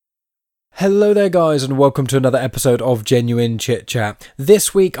Hello there guys and welcome to another episode of Genuine Chit Chat.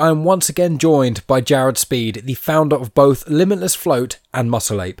 This week I'm once again joined by Jared Speed, the founder of both Limitless Float and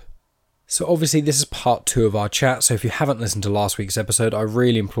Muscle Ape. So obviously this is part 2 of our chat, so if you haven't listened to last week's episode, I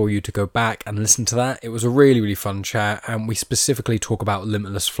really implore you to go back and listen to that. It was a really fun chat, and we specifically talk about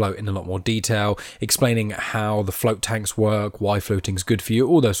Limitless Float in a lot more detail, explaining how the float tanks work, why floating's good for you,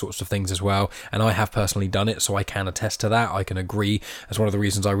 all those sorts of things as well. And I have personally done it, so I can attest to that. I can agree. That's one of the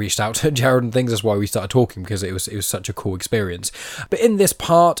reasons I reached out to Jared and things. That's why we started talking, because it was such a cool experience. But in this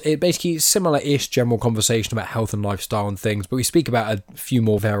part, it basically is similar-ish general conversation about health and lifestyle and things, but we speak about a few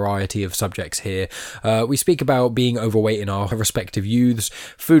more variety of subjects here. We speak about being overweight in our respective youths,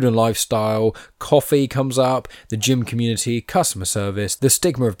 food and lifestyle, coffee comes up, the gym community, customer service, the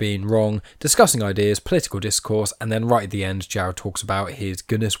stigma of being wrong, discussing ideas, political discourse, and then right at the end, Jared talks about his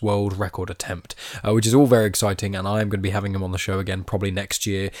Guinness World Record attempt, which is all very exciting, and I'm going to be having him on the show again probably next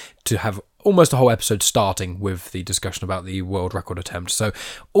year to have almost a whole episode starting with the discussion about the world record attempt. So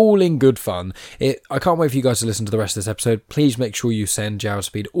all in good fun. I can't wait for you guys to listen to the rest of this episode. Please make sure you send Jared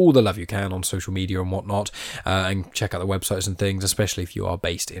Speed all the love you can on social media and whatnot, and check out the websites and things, especially if you are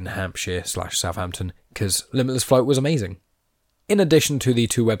based in Hampshire/Southampton, because Limitless Float was amazing. In addition to the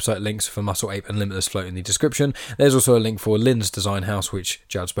 2 website links for Muscle Ape and Limitless Float in the description, there's also a link for Lynn's Design House, which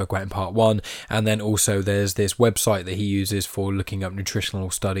Jared spoke about in part 1, and then also there's this website that he uses for looking up nutritional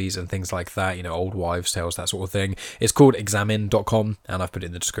studies and things like that, old wives' tales, that sort of thing. It's called examine.com, and I've put it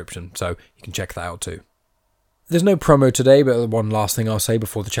in the description, so you can check that out too. There's no promo today, but one last thing I'll say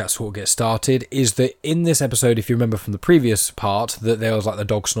before the chat sort of gets started is that in this episode, if you remember from the previous part, that there was like the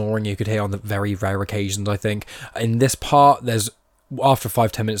dog snoring you could hear on the very rare occasions, I think. In this part, after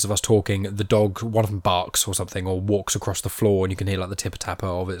 5-10 minutes of us talking, the dog, one of them barks or something, or walks across the floor, and you can hear like the tipper-tapper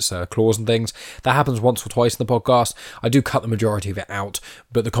of its claws and things. That happens once or twice in the podcast. I do cut the majority of it out,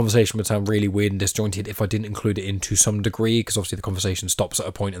 but the conversation would sound really weird and disjointed if I didn't include it in to some degree, because obviously the conversation stops at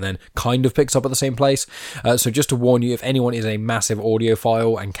a point and then kind of picks up at the same place. So just to warn you, if anyone is a massive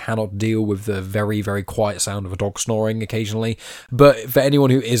audiophile and cannot deal with the very quiet sound of a dog snoring occasionally, but for anyone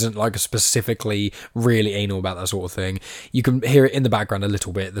who isn't like specifically really anal about that sort of thing, you can hear it in the background a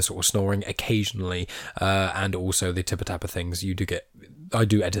little bit, the sort of snoring occasionally, and also the tipper-tapper things. I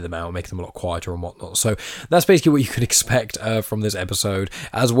do edit them out, make them a lot quieter and whatnot. So that's basically what you could expect from this episode,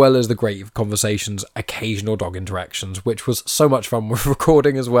 as well as the great conversations, occasional dog interactions, which was so much fun with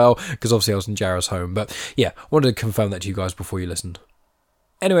recording as well, because obviously I was in Jared's home. But yeah, wanted to confirm that to you guys before you listened.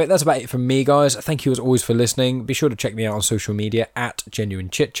 Anyway, that's about it from me, guys. Thank you as always for listening. Be sure to check me out on social media at Genuine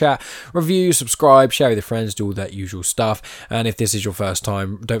Chit Chat. Review, subscribe, share with your friends, do all that usual stuff. And if this is your first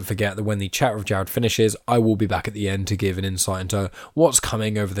time, don't forget that when the chat with Jared finishes, I will be back at the end to give an insight into what's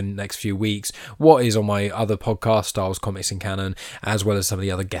coming over the next few weeks, what is on my other podcast, Star Wars Comics and Canon, as well as some of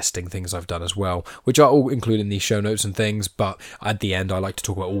the other guesting things I've done as well, which are all included in the show notes and things. But at the end, I like to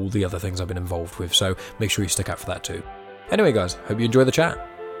talk about all the other things I've been involved with, so make sure you stick out for that too. Anyway, guys, hope you enjoy the chat.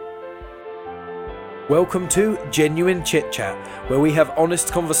 Welcome to Genuine Chit Chat, where we have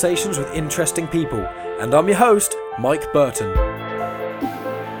honest conversations with interesting people. And I'm your host, Mike Burton.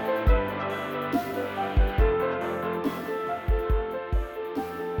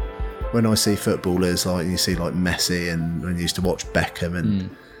 When I see footballers, like you see like Messi, and when you used to watch Beckham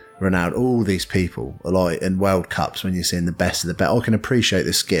and Ronaldo, all these people are like in World Cups, when you're seeing the best of the best, I can appreciate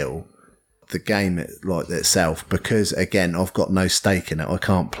the skill, the game like itself, because again, I've got no stake in it. I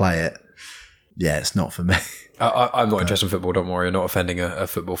can't play it. Yeah, it's not for me. I'm not interested in football. Don't worry, you're not offending a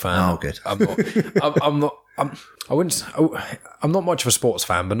football fan. Oh, good. I'm not much of a sports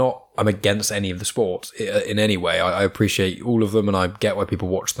fan, but I'm against any of the sports in any way. I appreciate all of them, and I get why people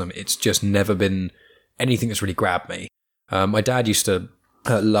watch them. It's just never been anything that's really grabbed me. My dad used to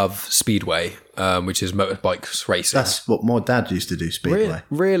love Speedway, which is motorbikes racing. That's what my dad used to do, Speedway.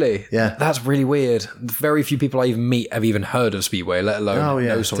 Really? Yeah. That's really weird. Very few people I even meet have even heard of Speedway, let alone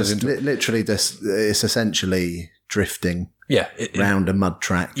know someone's into it. Literally, it's essentially drifting round a mud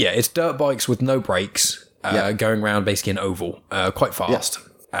track. Yeah, it's dirt bikes with no brakes, going around basically an oval, quite fast.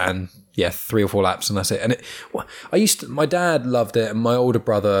 Yeah. And 3 or 4 laps, and that's it. And my dad loved it, and my older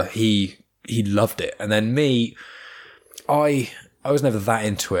brother, he loved it. And then me, I was never that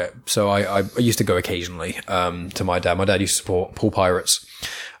into it, so I used to go occasionally to my dad. My dad used to support Pool Pirates,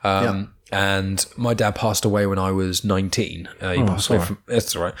 and my dad passed away when I was 19. He passed away from.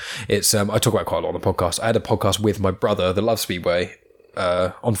 It's all right. It's I talk about it quite a lot on the podcast. I had a podcast with my brother that loves Speedway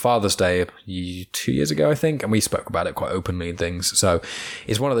on Father's Day 2 years ago, I think, and we spoke about it quite openly and things. So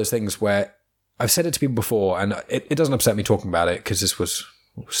it's one of those things where I've said it to people before, and it doesn't upset me talking about it because this was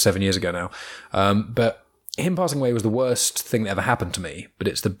 7 years ago now, but him passing away was the worst thing that ever happened to me, but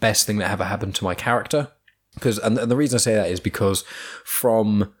it's the best thing that ever happened to my character. And the reason I say that is because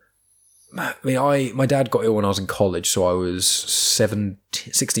my dad got ill when I was in college, so I was 16,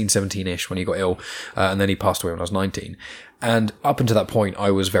 17-ish when he got ill, and then he passed away when I was 19. And up until that point,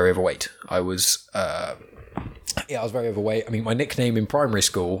 I was very overweight. I was very overweight. I mean, my nickname in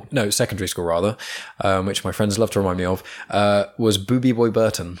secondary school rather, which my friends love to remind me of, was Booby Boy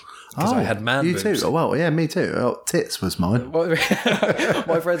Burton. Because I had man boobs. You too? Oh, well, yeah, me too. Oh, tits was mine.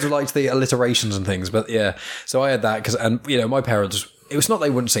 My friends liked the alliterations and things, but yeah. So I had that my parents, it was not they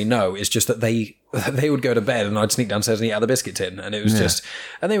wouldn't say no, it's just that they would go to bed and I'd sneak downstairs and eat out of the biscuit tin. And it was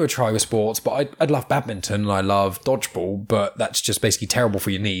and they would try with sports, but I'd love badminton and I love dodgeball, but that's just basically terrible for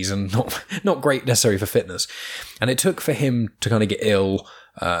your knees and not great necessarily for fitness. And it took for him to kind of get ill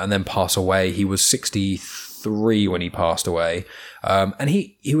and then pass away. He was 63 when he passed away. And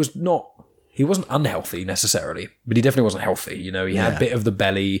he wasn't unhealthy necessarily, but he definitely wasn't healthy. He had a bit of the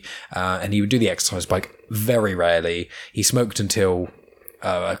belly, and he would do the exercise bike very rarely. He smoked until,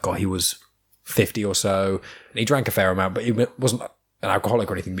 he was 50 or so, and he drank a fair amount, but he wasn't an alcoholic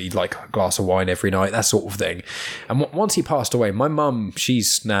or anything, but he'd like a glass of wine every night, that sort of thing. And once he passed away, my mum, she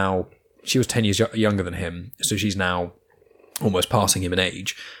was 10 years younger than him, so she's now almost passing him in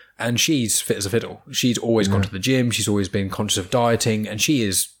age. And she's fit as a fiddle. She's always gone to the gym. She's always been conscious of dieting. And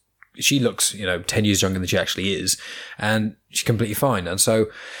she looks, 10 years younger than she actually is. And she's completely fine. And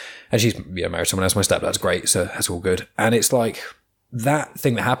she's married to someone else. My stepdad's great. So that's all good. And it's like that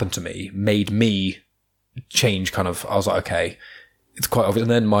thing that happened to me made me change I was like, okay, it's quite obvious.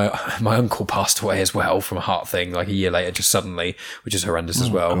 And then my uncle passed away as well from a heart thing, like a year later, just suddenly, which is horrendous as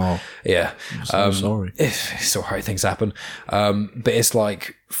well. God. Yeah. I'm so sorry. It's all right. Things happen. But it's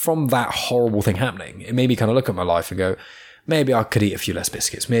like from that horrible thing happening, it made me kind of look at my life and go, maybe I could eat a few less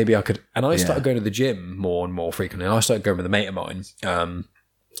biscuits. Maybe I could. And I started going to the gym more and more frequently. And I started going with a mate of mine. And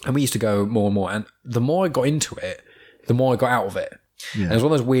we used to go more and more. And the more I got into it, the more I got out of it. Yeah. And it was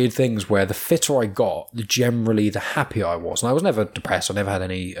one of those weird things where the fitter I got, generally the happier I was. And I was never depressed. I never had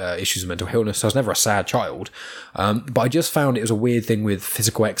any issues with mental illness. So I was never a sad child. But I just found it was a weird thing with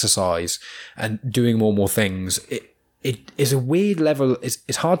physical exercise and doing more and more things. It is a weird level.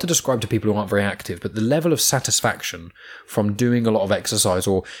 It's hard to describe to people who aren't very active, but the level of satisfaction from doing a lot of exercise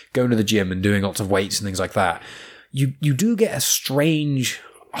or going to the gym and doing lots of weights and things like that, you do get a strange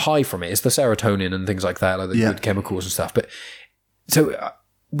high from it. It's the serotonin and things like that, like the good chemicals and stuff. But so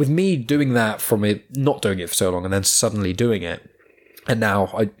with me doing that from it, not doing it for so long and then suddenly doing it, and now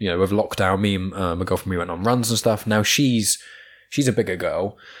with lockdown, me and my girlfriend, we went on runs and stuff. Now she's a bigger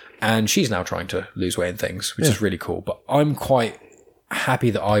girl and she's now trying to lose weight and things, which is really cool. But I'm quite happy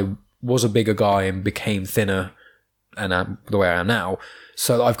that I was a bigger guy and became thinner and the way I am now.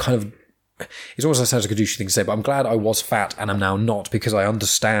 So I've kind of, it's almost sounds like a douchey thing to say, but I'm glad I was fat and I'm now not, because I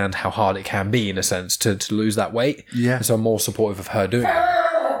understand how hard it can be in a sense to lose that weight. Yeah. And so I'm more supportive of her doing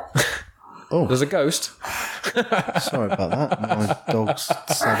it. Oh, there's a ghost. Sorry about that. My dog's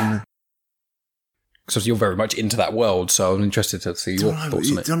suddenly. So you're very much into that world, so I'm interested to see your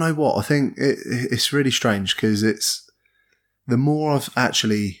thoughts on it. Don't know what I think. It's really strange because it's the more I've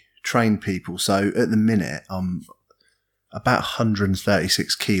actually trained people. So at the minute, I'm about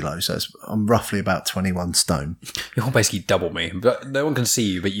 136 kilos. So I'm roughly about 21 stone. You're basically double me. But no one can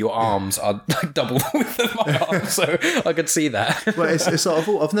see you, but your arms are like double the width of my arms. So I could see that. Well, it's like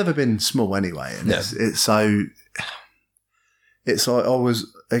I've never been small anyway. And it's like I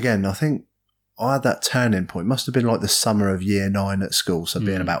was, again, I think I had that turning point. Must have been like the summer of year 9 at school. So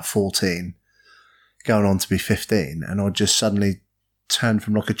being about 14, going on to be 15. And I just suddenly turned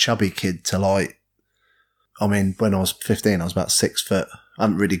from like a chubby kid to like, I mean, when I was 15, I was about 6 foot. I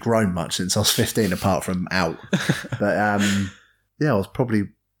haven't really grown much since I was 15, apart from out. But I was probably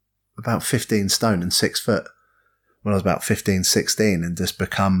about 15 stone and 6 foot when I was about 15, 16, and just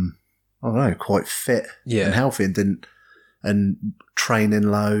become, I don't know, quite fit and healthy, and training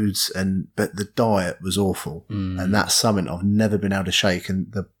loads. But the diet was awful, and that's something I've never been able to shake.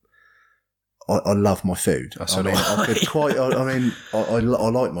 And I love my food. I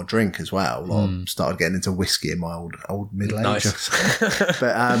like my drink as well. I started getting into whiskey in my old middle age. Nice.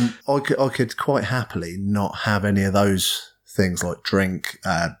 But I could quite happily not have any of those things, like drink,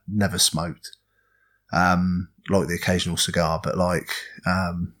 never smoked, like the occasional cigar, but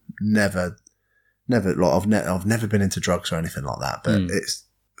never like I've never been into drugs or anything like that. But it's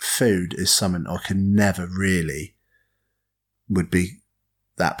food is something I can never really would be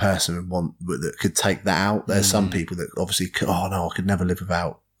that person that could take that out. There's some people that obviously could, I could never live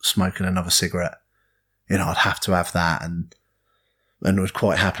without smoking another cigarette. I'd have to have that, and would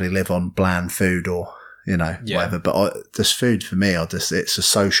quite happily live on bland food or whatever. But this food for me, it's a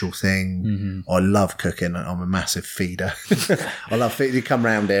social thing. I love cooking. I'm a massive feeder. I love food. You come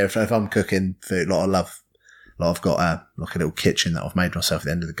round here if I'm cooking food. I've got a little kitchen that I've made myself at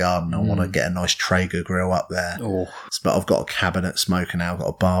the end of the garden. I want to get a nice Traeger grill up there. But I've got a cabinet smoker now. I've got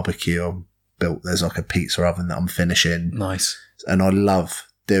a barbecue. I've built. There's like a pizza oven that I'm finishing. Nice. And I love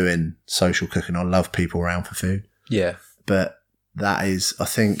doing social cooking. I love people around for food. Yeah. But that is, I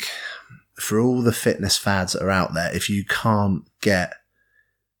think, for all the fitness fads that are out there, if you can't get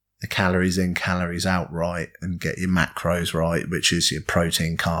the calories in, calories out right and get your macros right, which is your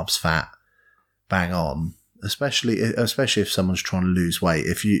protein, carbs, fat, bang on, especially if someone's trying to lose weight,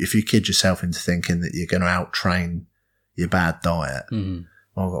 if you kid yourself into thinking that you're going to out-train your bad diet,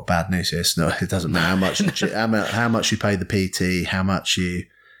 well, I've got bad news here. So no, it doesn't matter how much you pay the PT, how much you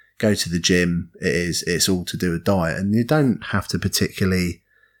go to the gym, it's all to do with diet. And you don't have to particularly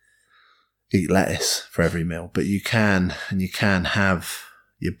eat lettuce for every meal, but you can have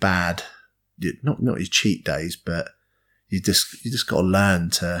your bad, not your cheat days, but you just got to learn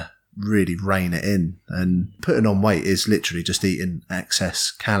to really rein it in. And putting on weight is literally just eating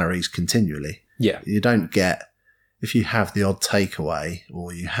excess calories continually. Yeah. You don't get, if you have the odd takeaway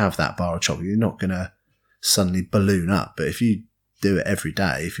or you have that bar of chocolate, you're not going to suddenly balloon up. But if you do it every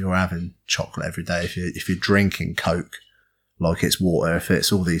day, if you're having chocolate every day, if you're drinking Coke like it's water, if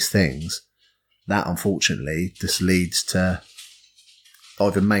it's all these things, that unfortunately just leads to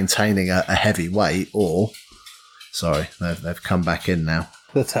either maintaining a heavy weight or, sorry, they've come back in now.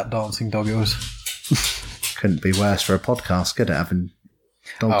 The tap dancing doggos. Couldn't be worse for a podcast, could it? Having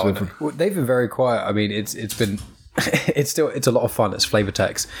dogs Well, they've been very quiet. I mean, it's been it's a lot of fun. It's flavor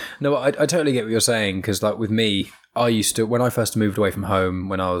text. No, I totally get what you're saying, because like with me, I used to, when I first moved away from home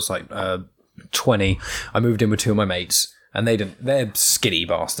when I was like 20, I moved in with two of my mates. And they're skinny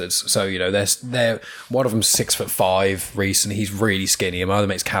bastards. So, they're one of them's 6'5", Reese, and he's really skinny. And my other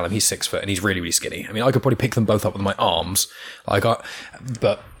mate's Callum, he's 6 foot and he's really, really skinny. I mean, I could probably pick them both up with my arms.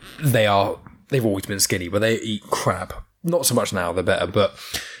 But they've always been skinny, but they eat crap. Not so much now, they're better. But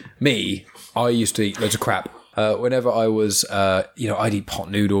me, I used to eat loads of crap. Whenever I was, I'd eat pot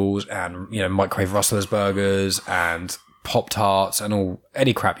noodles and, microwave Rustler's burgers and Pop-Tarts and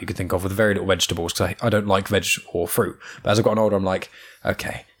any crap you could think of with very little vegetables, because I don't like veg or fruit. But as I've gotten older, I'm like,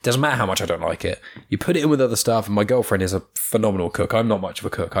 okay, doesn't matter how much I don't like it. You put it in with other stuff, and my girlfriend is a phenomenal cook. I'm not much of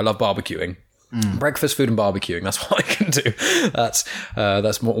a cook. I love barbecuing. Breakfast food and barbecuing, that's what I can do. That's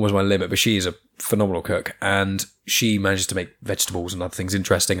almost my limit, but she's a phenomenal cook, and she manages to make vegetables and other things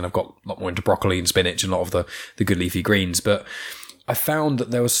interesting, and I've got a lot more into broccoli and spinach and a lot of the good leafy greens. But I found that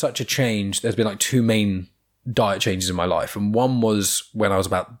there was such a change. There's been like two main diet changes in my life, and one was when I was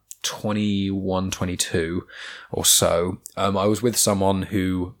about 21, 22 or so. I was with someone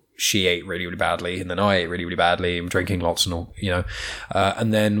who she ate really, really badly, and then I ate really, really badly, and drinking lots and all,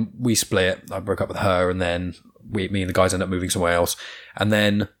 and then we split. I broke up with her, and then me and the guys ended up moving somewhere else. And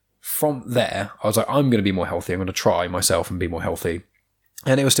then from there, I was like, I'm going to be more healthy. I'm going to try myself and be more healthy.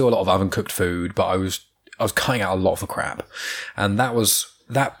 And it was still a lot of oven cooked food, but I was cutting out a lot of the crap, and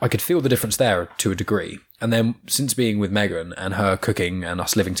that I could feel the difference there to a degree. And then since being with Megan and her cooking and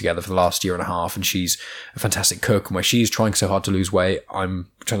us living together for the last year and a half, and she's a fantastic cook, and where she's trying so hard to lose weight, I'm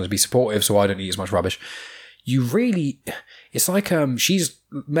trying to be supportive so I don't eat as much rubbish. It's like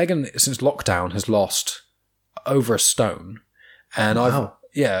Megan since lockdown has lost over a stone, and wow.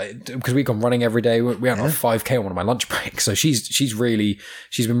 Because we've gone running every day. We went on 5K on one of my lunch breaks. So she's been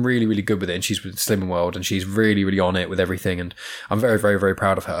really, really good with it, and she's with Slimming World, and she's really, really on it with everything. And I'm very, very, very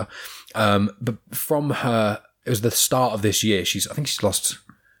proud of her. But from her, it was the start of this year. I think she's lost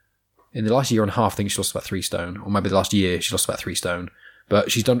in the last year and a half. I think she lost about 3 stone, or maybe the last year she lost about 3 stone. But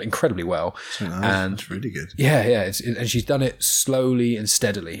she's done incredibly well. And that's really good. Yeah. And she's done it slowly and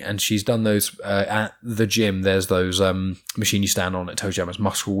steadily. And she's done those at the gym. There's those machine you stand on. It tells you how much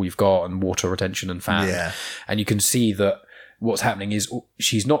muscle you've got and water retention and fat. Yeah. And you can see that what's happening is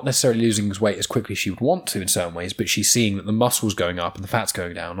she's not necessarily losing weight as quickly as she would want to in certain ways, but she's seeing that the muscle's going up and the fat's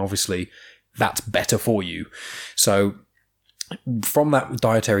going down. Obviously, that's better for you. So from that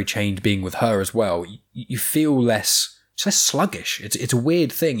dietary change being with her as well, you feel less sluggish. It's a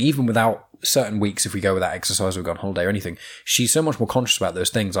weird thing, even without certain weeks. If we go without exercise or go on holiday or anything, she's so much more conscious about those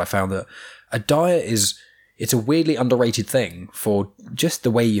things. I found that a diet it's a weirdly underrated thing for just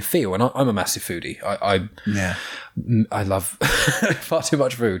the way you feel. And I'm a massive foodie. I love far too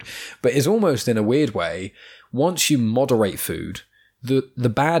much food, but it's almost in a weird way, once you moderate food,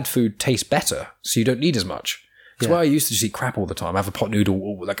 the bad food tastes better, so you don't need as much. It's why I used to just eat crap all the time. I have a pot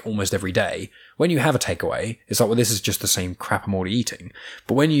noodle like almost every day. When you have a takeaway, it's like, well, this is just the same crap I'm already eating.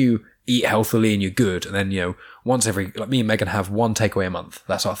 But when you eat healthily and you're good, and then, once every, like me and Megan have one takeaway a month.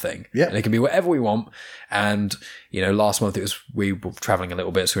 That's our thing. Yeah. And it can be whatever we want. And, last month we were traveling a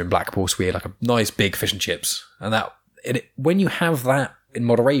little bit. So we're in Blackpool. So we had like a nice big fish and chips. And when you have that in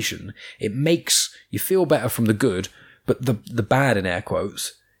moderation, it makes you feel better from the good, but the bad in air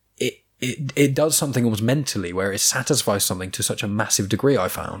quotes, it does something almost mentally where it satisfies something to such a massive degree, I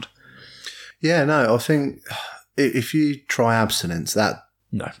found. Yeah, no, I think if you try abstinence, that's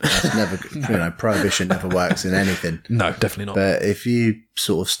never, prohibition never works in anything. No, definitely not. But if you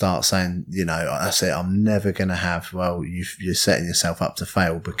sort of start saying, that's it, I'm never going to have, well, you're setting yourself up to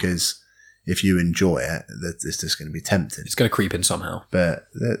fail, because if you enjoy it, it's just going to be tempting. It's going to creep in somehow. But,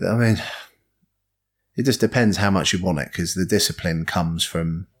 I mean, it just depends how much you want it, because the discipline comes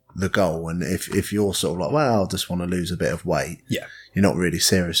from the goal. And if you're sort of like, well, I just want to lose a bit of weight, yeah, you're not really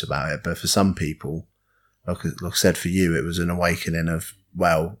serious about it. But for some people, like I said, for you, it was an awakening of,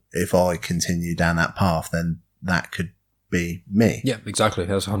 well, if I continue down that path, then that could be me. Yeah, exactly.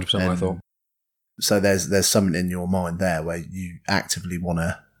 That's 100% what I thought. So there's something in your mind there where you actively want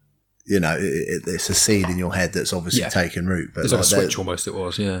to, it's a seed in your head that's obviously taken root. But it's like a switch almost, it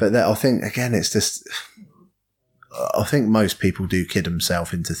was, yeah. But I think, again, it's just, I think most people do kid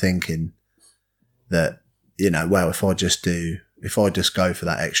themselves into thinking that, well, if I just go for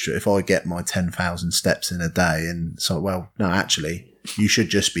that extra, if I get my 10,000 steps in a day, and so, well, no, actually, you should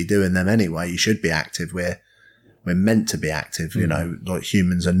just be doing them anyway. You should be active. We're meant to be active, like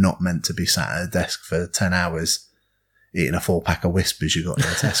humans are not meant to be sat at a desk for 10 hours eating a 4-pack of Whispers you got in the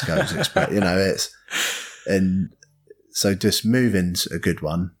Tesco's. And so just moving's a good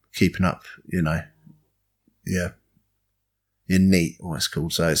one, keeping up, you're neat, what it's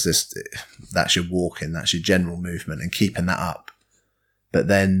called. So it's just, that's your walking, that's your general movement, and keeping that up. But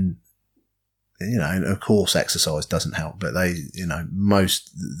then, of course, exercise doesn't help, but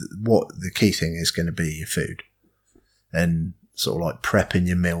what the key thing is going to be your food, and sort of like prepping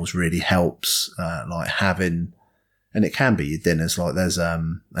your meals really helps, like having, and it can be your dinners. Like there's,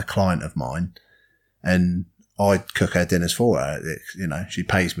 a client of mine, and I cook her dinners for her. She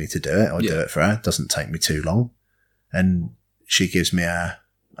pays me to do it. I do it for her. It doesn't take me too long. And she gives me her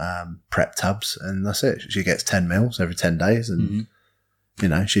prep tubs, and that's it. She gets 10 meals every 10 days, and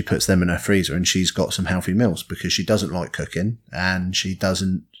she puts them in her freezer, and she's got some healthy meals because she doesn't like cooking, and she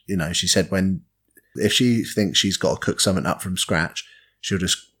doesn't. She said if she thinks she's got to cook something up from scratch, she'll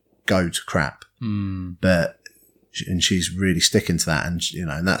just go to crap. But she's really sticking to that, and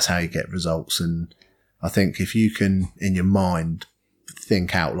and that's how you get results. And I think if you can, in your mind,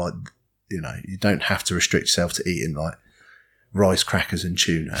 think out like, you don't have to restrict yourself to eating like rice crackers and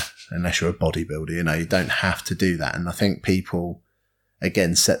tuna unless you're a bodybuilder. You don't have to do that. And I think people,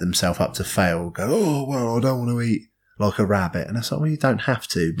 again, set themselves up to fail, go, oh, well, I don't want to eat like a rabbit. And it's like, well, you don't have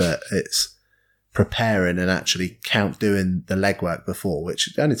to, but it's preparing and actually doing the legwork before, which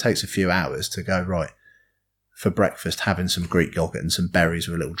only takes a few hours to go, right, for breakfast, having some Greek yogurt and some berries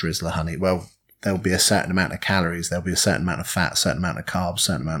with a little drizzle of honey. Well, there'll be a certain amount of calories, there'll be a certain amount of fat, a certain amount of carbs, a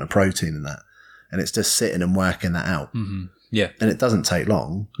certain amount of protein in that. And it's just sitting and working that out. Mm-hmm. Yeah. And it doesn't take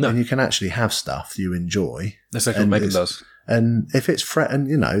long. No. And you can actually have stuff you enjoy. That's like what Megan does. And if it's and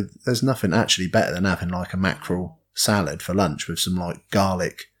there's nothing actually better than having like a mackerel salad for lunch with some like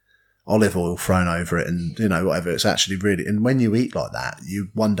garlic, olive oil thrown over it, and whatever. It's actually really, and when you eat like that, you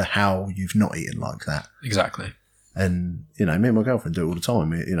wonder how you've not eaten like that. Exactly. And, me and my girlfriend do it all the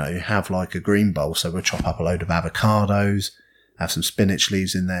time. You have like a green bowl. So we'll chop up a load of avocados, have some spinach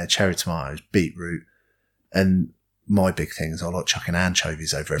leaves in there, cherry tomatoes, beetroot. And my big thing is I like chucking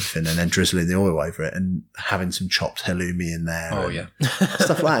anchovies over everything and then drizzling the oil over it and having some chopped halloumi in there. Oh, yeah.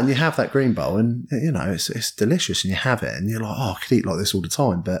 Stuff like that. And you have that green bowl and, it's delicious, and you have it and you're like, oh, I could eat like this all the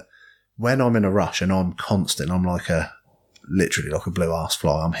time. But when I'm in a rush and I'm constant, I'm literally like a blue ass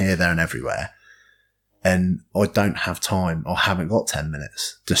fly. I'm here, there and everywhere. And I don't have time, or haven't got 10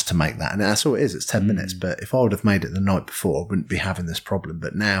 minutes just to make that. And that's all it is. It's 10 minutes. But if I would have made it the night before, I wouldn't be having this problem.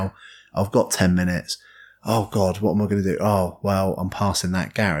 But now I've got 10 minutes. Oh God, what am I going to do? Oh, well, I'm passing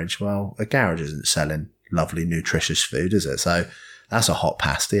that garage. Well, a garage isn't selling lovely, nutritious food, is it? So that's a hot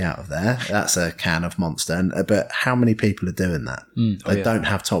pasty out of there. That's a can of Monster. But how many people are doing that? They don't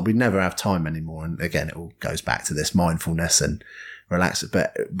have time. We never have time anymore. And again, it all goes back to this mindfulness and relax it.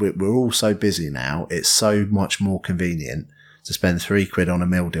 But we're all so busy now. It's so much more convenient to spend £3 on a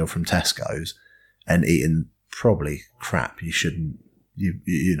meal deal from Tesco's and eating probably crap you shouldn't. You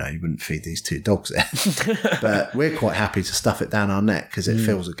wouldn't feed these 2 dogs it. But we're quite happy to stuff it down our neck because it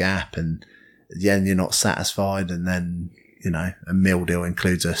fills a gap, and then you're not satisfied, and then, you know, a meal deal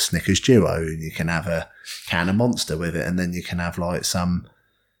includes a Snickers Duo, and you can have a can of Monster with it, and then you can have like some,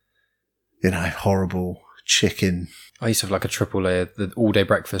 you know, horrible chicken. I used to have like a triple layer, the all day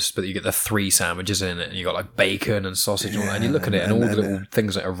breakfast, but you get the 3 sandwiches in it, and you got like bacon and sausage, and all that, and you look at it, and all the little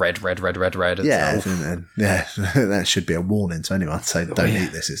things that are red. Yeah, and that should be a warning to anyone. Say, don't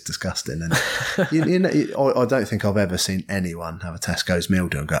eat this; it's disgusting. And you know, I don't think I've ever seen anyone have a Tesco's meal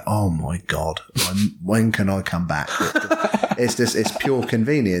deal and go, "Oh my god, when can I come back?" It's pure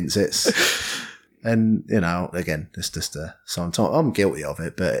convenience. And, you know, again, it's just sometimes I'm guilty of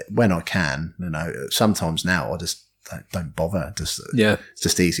it, but when I can, you know, sometimes now I just don't bother. It's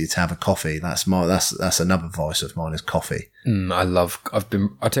just easier to have a coffee. That's another vice of mine is coffee. I've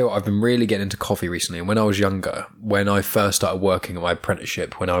been really getting into coffee recently. And when I was younger, when I first started working at my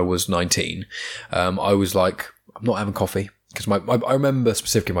apprenticeship when I was 19, I was like, I'm not having coffee. Because I remember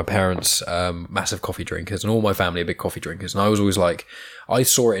specifically my parents, massive coffee drinkers, and all my family are big coffee drinkers. And I was always like, I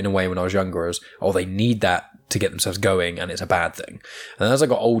saw it in a way when I was younger as, oh, they need that to get themselves going, and it's a bad thing. And as I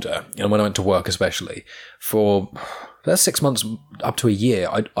got older, and when I went to work especially, for that's 6 months up to a year,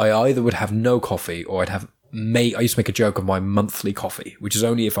 I either would have no coffee, or I used to make a joke of my monthly coffee, which is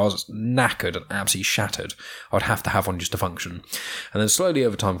only if I was knackered and absolutely shattered, I'd have to have one just to function. And then slowly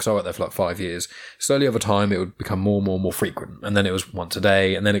over time, because I worked there for like 5 years, slowly over time it would become more frequent. And then it was once a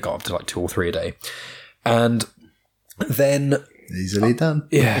day, and then it got up to like 2 or 3 a day. And then... Easily done.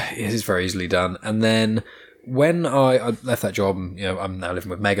 Yeah, it is very easily done. And then when I left that job, you know, I'm now living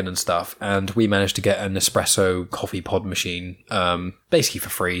with Megan and stuff, and we managed to get an espresso coffee pod machine, basically for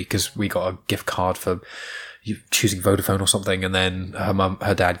free, because we got a gift card for choosing Vodafone or something, and then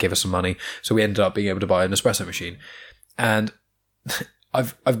her dad gave us some money, so we ended up being able to buy an espresso machine. And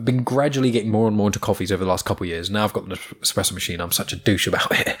I've been gradually getting more and more into coffees over the last couple of years. Now I've got an espresso machine. I'm such a douche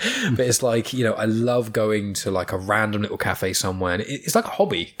about it. But it's like, you know, I love going to like a random little cafe somewhere. And it's like a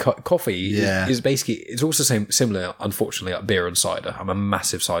hobby. Coffee is basically, it's also similar, unfortunately, like beer and cider. I'm a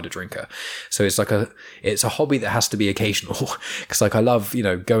massive cider drinker. So it's like it's a hobby that has to be occasional. Because like I love, you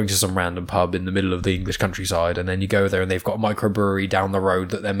know, going to some random pub in the middle of the English countryside, and then you go there and they've got a microbrewery down the road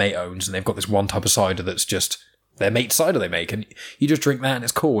that their mate owns, and they've got this one type of cider that's just their mate's cider they make, and you just drink that and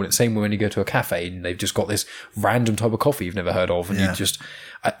it's cool. And it's the same when you go to a cafe and they've just got this random type of coffee you've never heard of, and you just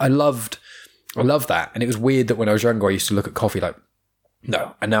I love that. And it was weird that when I was younger I used to look at coffee like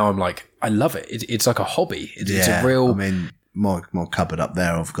no, and now I'm like I love it. It's like a hobby. It's a real... I mean, my cupboard up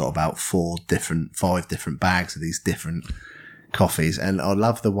there, I've got about 5 different bags of these different coffees, and I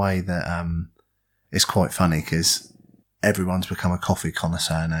love the way that it's quite funny because everyone's become a coffee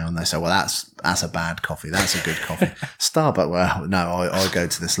connoisseur now, and they say, well, that's a bad coffee. That's a good coffee. Starbucks, well, no, I go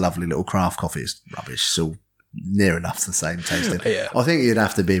to this lovely little craft coffee. It's rubbish. It's all near enough the same tasting. I think you'd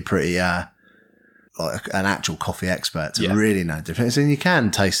have to be pretty, like an actual coffee expert to really know the difference. And you can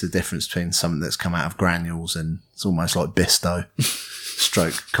taste the difference between something that's come out of granules and it's almost like Bisto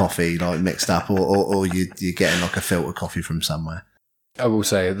stroke coffee, like mixed up, or you're getting like a filter coffee from somewhere. I will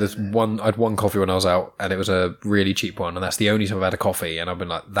say, I had one coffee when I was out, and it was a really cheap one, and that's the only time I've had a coffee, and I've been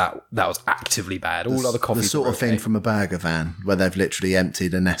like, that was actively bad. All other coffees, the sort of thing from a burger van where they've literally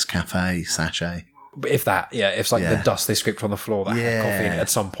emptied a Nescafe sachet. But if it's like the dust they scraped on the floor that had coffee in it at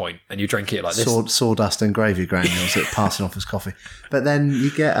some point, and you drink it like this, sawdust and gravy granules that passing off as coffee. But then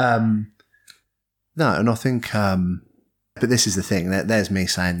you get and I think. But this is the thing. There's me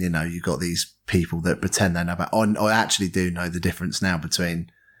saying, you know, you've got these people that pretend they know about. I actually do know the difference now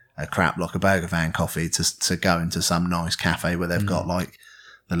between a crap like a burger van coffee to go into some nice cafe where they've got like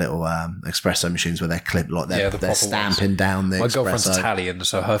the little espresso machines where they're clipped, like they're stamping down the espresso. My girlfriend's Italian,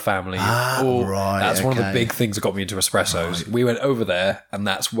 so her family. That's one of the big things that got me into espressos. Right. We went over there, and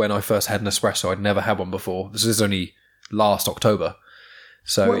that's when I first had an espresso. I'd never had one before. This is only last October.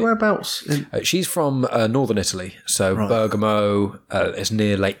 So whereabouts? She's from northern Italy, so Bergamo. It's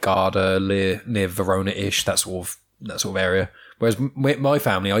near Lake Garda, near Verona-ish, that sort of area. Whereas my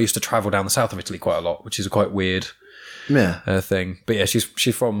family, I used to travel down the south of Italy quite a lot, which is a quite weird thing. But yeah,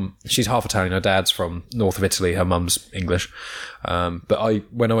 she's half Italian. Her dad's from north of Italy. Her mum's English. But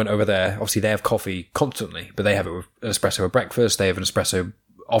when I went over there, obviously they have coffee constantly, but they have it with an espresso at breakfast. They have an espresso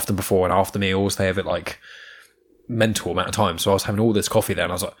often before and after meals. They have it like mental amount of time. So I was having all this coffee there,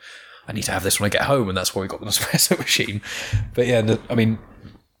 and I was like, I need to have this when I get home, and that's why we got the espresso machine. But yeah, I mean,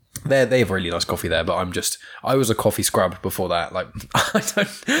 they have really nice coffee there, but I was a coffee scrub before that. Like,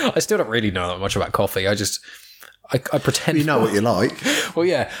 I still don't really know that much about coffee. I pretend you know what you like. Well,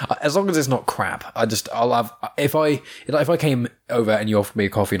 yeah, as long as it's not crap. I'll have, if I came over and you offered me a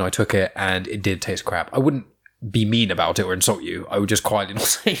coffee and I took it and it did taste crap, I wouldn't be mean about it or insult you. I would just quietly not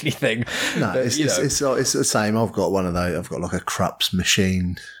say anything. No, But, it's the same. I've got one of those. I've got like a Krups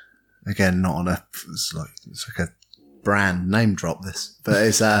machine. Again, not on it's like a brand name drop this, but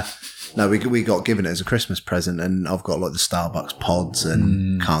it's no, we got given it as a Christmas present, and I've got like the Starbucks pods,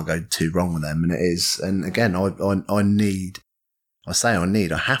 and can't go too wrong with them. And it is, and again, I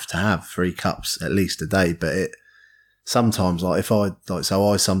have to have 3 cups at least a day, but it sometimes I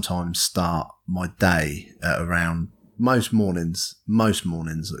sometimes start my day at around most mornings,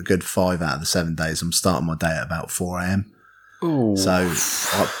 a good 5 out of the 7 days, I'm starting my day at about 4 a.m. Ooh. So,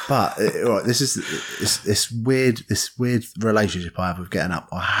 right, this is this weird relationship I have with getting up.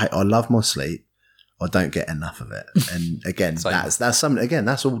 I love my sleep. I don't get enough of it, and again, that's something. Again,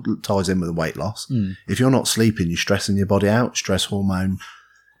 that's all ties in with the weight loss. If you're not sleeping, you're stressing your body out. Stress hormone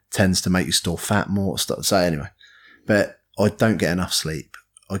tends to make you store fat more. So anyway, but I don't get enough sleep.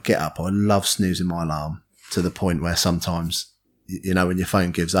 I get up. I love snoozing my alarm to the point where sometimes, you know, when your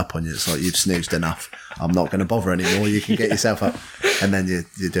phone gives up on you, it's like, you've snoozed enough. I'm not going to bother anymore. You can get yourself up, and then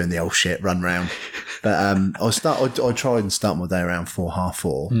you're doing the old shit run round. But I try and start my day around 4, half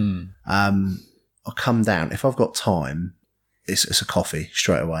 4. I come down. If I've got time, it's a coffee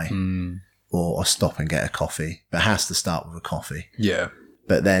straight away, or I stop and get a coffee. But it has to start with a coffee. Yeah.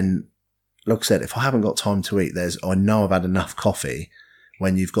 But then, like I said, if I haven't got time to eat, I know I've had enough coffee.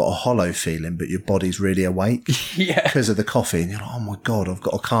 When you've got a hollow feeling, but your body's really awake because of the coffee, and you're like, oh my God,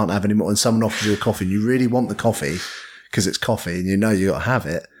 I can't have any more. And someone offers you a coffee, and you really want the coffee because it's coffee, and you know you got to have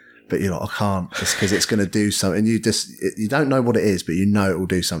it, but you're like, I can't, just because it's going to do something. You don't know what it is, but you know it will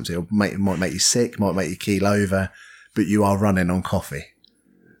do something. It might make you sick, might make you keel over, but you are running on coffee.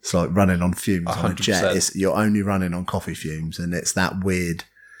 It's like running on fumes 100%. On a jet. You're only running on coffee fumes, and it's that weird.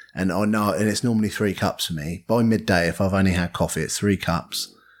 And I know, and it's normally 3 cups for me. By midday, if I've only had coffee, it's 3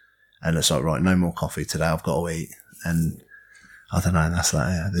 cups. And it's like, right, no more coffee today. I've got to eat. And I don't know, that's that.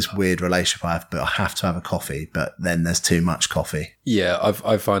 Yeah, this weird relationship I have, but I have to have a coffee, but then there's too much coffee. Yeah,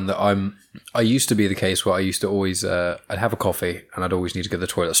 I find that I used to be the case where I used to always, I'd have a coffee and I'd always need to go to the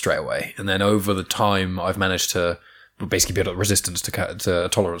toilet straight away. And then over the time, I've managed to basically build up resistance to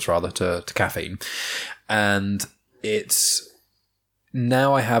tolerance rather to caffeine. And it's,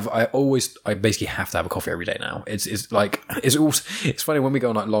 now I basically have to have a coffee every day now. It's funny when we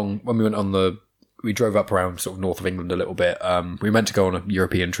go on we drove up around sort of north of England a little bit. We were meant to go on a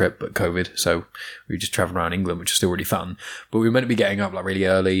European trip, but COVID, so we just travelled around England, which is still really fun. But we were meant to be getting up like really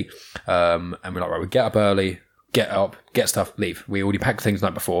early, and we're like, right, we get up early, get up, get stuff, leave. We already packed things the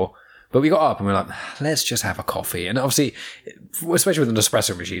night before. But we got up and we're like, let's just have a coffee. And obviously, especially with the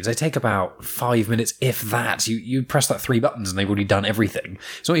Nespresso machines, they take about 5 minutes, if that. You press that 3 buttons and they've already done everything.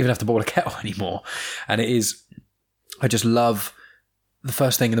 It's not even have to boil a kettle anymore. And I just love the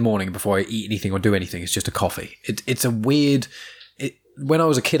first thing in the morning before I eat anything or do anything, it's just a coffee. It's a weird... when I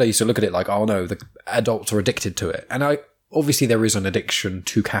was a kid, I used to look at it like, oh no, the adults are addicted to it. And obviously there is an addiction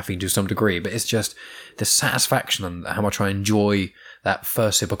to caffeine to some degree, but it's just the satisfaction and how much I enjoy that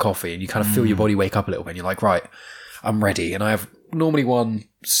first sip of coffee, and you kind of feel your body wake up a little bit and you're like, right, I'm ready. And I have normally one,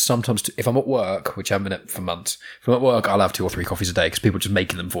 sometimes if I'm at work, which I haven't been at for months, if I'm at work, I'll have 2 or 3 coffees a day because people are just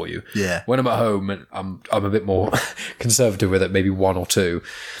making them for you. Yeah. When I'm at home, I'm a bit more conservative with it, maybe 1 or 2.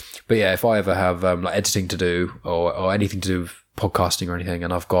 But yeah, if I ever have like editing to do or anything to do with podcasting or anything,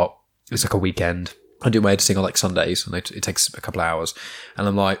 and it's like a weekend, I do my editing on like Sundays, and it takes a couple of hours, and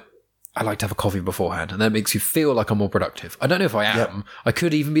I'm like, I like to have a coffee beforehand, and that makes you feel like I'm more productive. I don't know if I am. Yep. I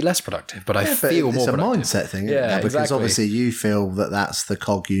could even be less productive, but I feel more productive. It's a mindset thing, yeah, because exactly. Obviously you feel that that's the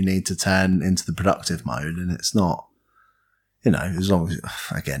cog you need to turn into the productive mode, and it's not, as long as,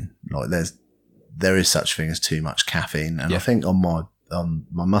 again, like there is such thing as too much caffeine. And I think on my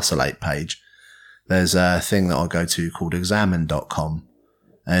Muscle Ache page, there's a thing that I go to called examine.com,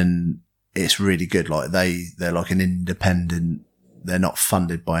 and it's really good. Like they're like an independent, they're not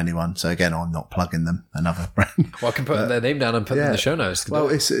funded by anyone. So again, I'm not plugging them, another brand. Well, I can put their name down and put them in the show notes. Well,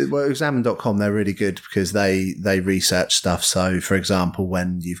 examine.com, they're really good because they research stuff. So for example,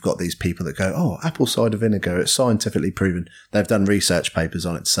 when you've got these people that go, oh, apple cider vinegar, it's scientifically proven. They've done research papers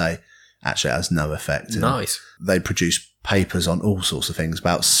on it to say, actually it has no effect. Nice. They produce papers on all sorts of things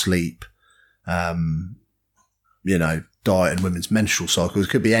about sleep, diet and women's menstrual cycles. It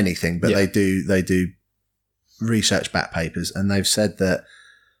could be anything, but they do research back papers, and they've said that,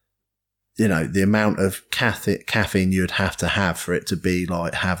 the amount of caffeine you would have to have for it to be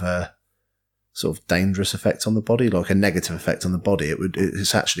like, have a sort of dangerous effect on the body, like a negative effect on the body,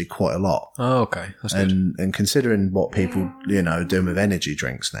 it's actually quite a lot. Oh, okay. That's good. And considering what people, are doing with energy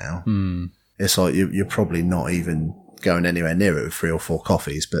drinks now, it's like you're probably not even going anywhere near it with 3 or 4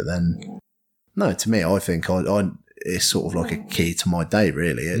 coffees, but then, No, to me, I think it's sort of like a key to my day,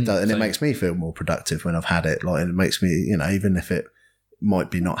 really. And it makes me feel more productive when I've had it. Like, it makes me, even if it might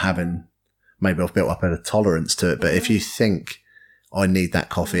be not having, maybe I've built up a tolerance to it. But if you think I need that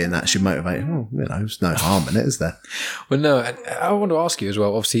coffee and that should motivate, there's no harm in it, is there? Well, no, I want to ask you as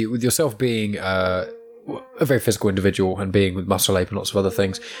well, obviously, with yourself being a very physical individual and being with Muscle Ape and lots of other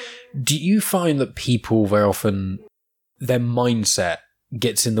things, do you find that people very often, their mindset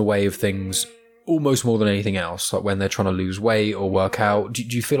gets in the way of things almost more than anything else, like when they're trying to lose weight or work out? Do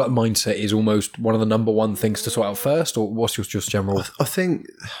you feel like mindset is almost one of the number one things to sort out first, or what's your just general? I think,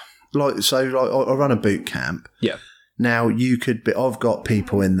 I run a boot camp. Yeah. Now, I've got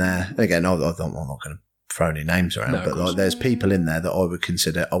people in there, again, I'm not going to throw any names around, but there's people in there that I would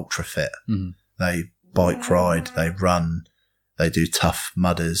consider ultra fit. Mm-hmm. They bike ride, they run, they do tough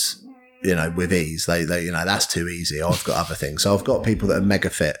mudders, with ease. They that's too easy. I've got other things. So I've got people that are mega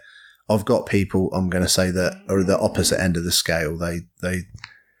fit. I've got people, I'm going to say, that are the opposite end of the scale. They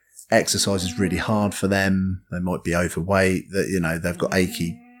exercise is really hard for them. They might be overweight, that, they've got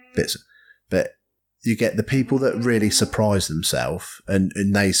achy bits. But you get the people that really surprise themselves and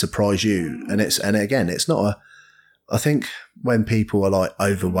they surprise you. And it's not I think when people are like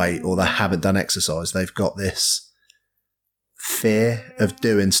overweight or they haven't done exercise, they've got this fear of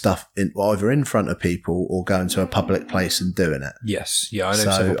doing stuff either in front of people or going to a public place and doing it. Yes. Yeah, I know.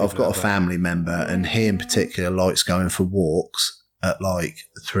 So I've got a family member, and he in particular likes going for walks at like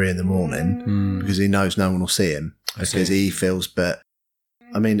 3 a.m. because he knows no one will see him, because he feels, but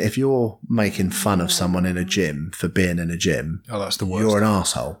I mean, if you're making fun of someone in a gym for being in a gym, that's the worst. You're an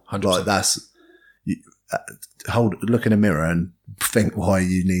arsehole. 100%. Like, look in a mirror and think why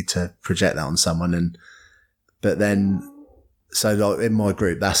you need to project that on someone. So like in my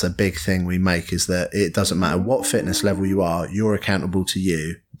group, that's a big thing we make, is that it doesn't matter what fitness level you are, you're accountable to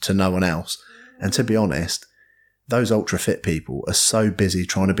you, to no one else. And to be honest, those ultra fit people are so busy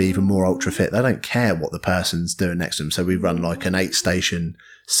trying to be even more ultra fit. They don't care what the person's doing next to them. So we run like an 8-station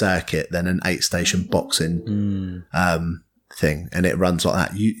circuit, then an 8-station boxing thing. And it runs like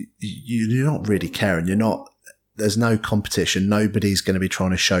that. You're not really caring. There's no competition. Nobody's going to be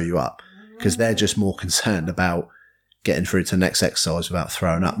trying to show you up, because they're just more concerned about getting through to the next exercise without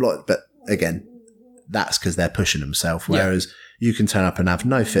throwing up. But again, that's because they're pushing themselves. Whereas you can turn up and have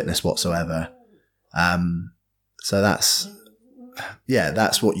no fitness whatsoever. So that's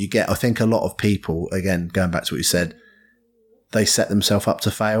what you get. I think a lot of people, again, going back to what you said, they set themselves up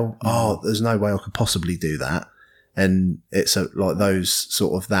to fail. Oh, there's no way I could possibly do that. And it's like those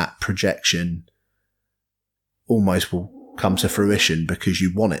sort of, that projection almost will come to fruition because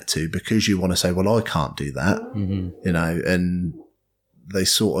you want it to, because you want to say, well, I can't do that, and they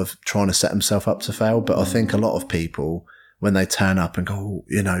sort of trying to set themselves up to fail. But I think a lot of people, when they turn up and go,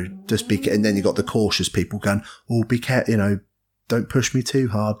 just be, and then you got the cautious people going, oh, be careful, don't push me too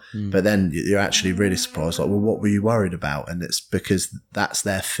hard. But then you're actually really surprised, like, well, what were you worried about? And it's because that's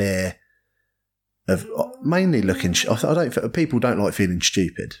their fear of mainly looking. People don't like feeling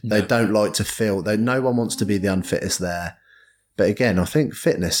stupid. No. They don't like to feel. No one wants to be the unfittest there. But again, I think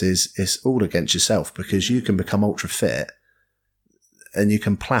fitness is all against yourself, because you can become ultra fit and you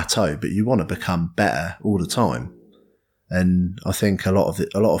can plateau, but you want to become better all the time. And I think a lot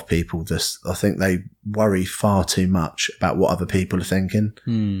of people I think they worry far too much about what other people are thinking.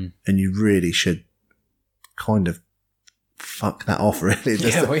 And you really should kind of fuck that off, really.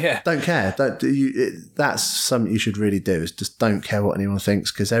 Don't care. That's something you should really do, is just don't care what anyone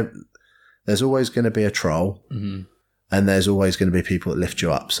thinks, because there's always going to be a troll. And there's always going to be people that lift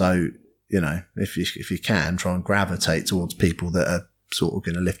you up. So, if you can, try and gravitate towards people that are sort of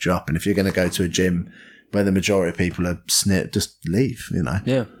going to lift you up. And if you're going to go to a gym where the majority of people are just leave,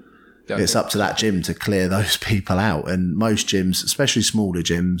 Yeah. It's up to that gym to clear those people out. And most gyms, especially smaller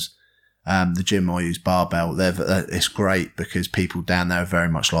gyms, the gym I use, Barbell, it's great because people down there are very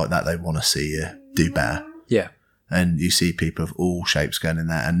much like that. They want to see you do better. Yeah. And you see people of all shapes going in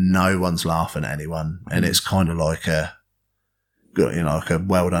there, and no one's laughing at anyone. And it's kind of like a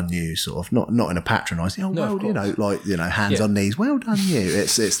well done you, sort of, not in a patronising, hands on knees, well done you.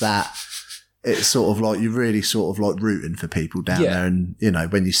 It's that, it's sort of like, you're really sort of like rooting for people down there. And,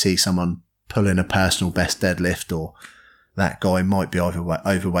 when you see someone pulling a personal best deadlift, or that guy might be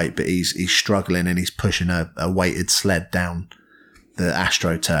overweight, but he's struggling and he's pushing a weighted sled down the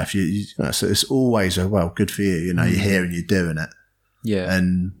AstroTurf, so it's always good for you, you're here and you're doing it. Yeah.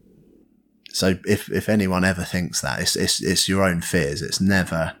 And so if anyone ever thinks that, it's your own fears. It's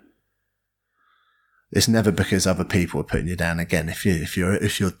never, it's never because other people are putting you down. Again, if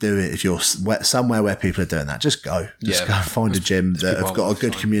you're somewhere where people are doing that, just go and find a gym that have got a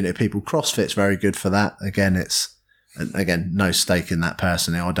good community of people. CrossFit's very good for that. Again, no stake in that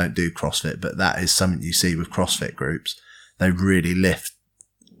personally. I don't do CrossFit, but that is something you see with CrossFit groups. They really lift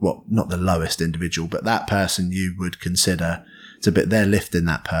not the lowest individual, but that person you would consider they're lifting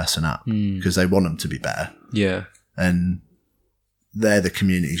that person up because they want them to be better. Yeah. And they're the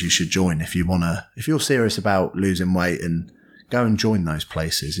communities you should join if you're serious about losing weight, and go and join those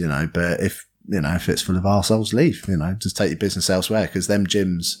places, but if it's full of arseholes, leave, just take your business elsewhere, because them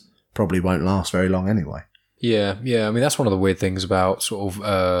gyms probably won't last very long anyway. Yeah. I mean, that's one of the weird things about sort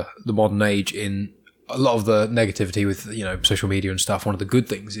of the modern age in a lot of the negativity with, social media and stuff. One of the good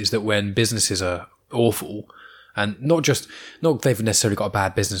things is that when businesses are awful, and not they've necessarily got a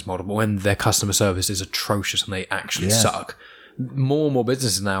bad business model, but when their customer service is atrocious and they actually suck, more and more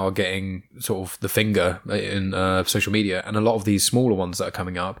businesses now are getting sort of the finger in social media, and a lot of these smaller ones that are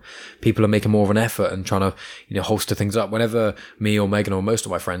coming up, people are making more of an effort and trying to holster things up. Whenever me or Megan or most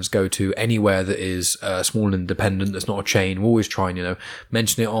of my friends go to anywhere that is small and independent, that's not a chain, we always try and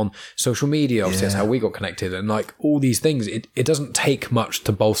mention it on social media. Obviously that's how we got connected, and like all these things, it doesn't take much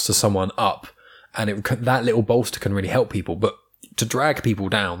to bolster someone up, and that little bolster can really help people. But to drag people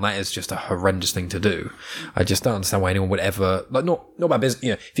down, that is just a horrendous thing to do. I just don't understand why anyone would ever, like, not about business,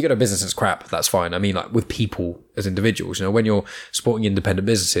 if you go to a business that's crap, that's fine. I mean, like, with people as individuals, when you're supporting independent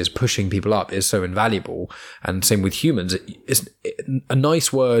businesses, pushing people up is so invaluable. And same with humans. A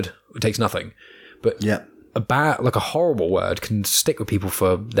nice word takes nothing, but a horrible word can stick with people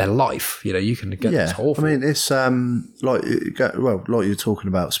for their life. You can get this awful. I mean, it's, like you're talking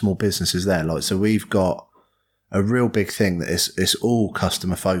about small businesses there. Like, so we've got a real big thing that it's all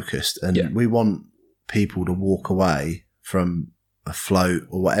customer focused, and we want people to walk away from a float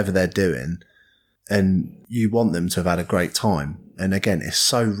or whatever they're doing, and you want them to have had a great time. And again, it's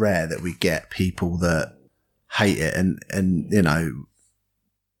so rare that we get people that hate it, and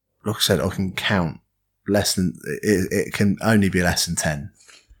like I said, I can count it can only be less than 10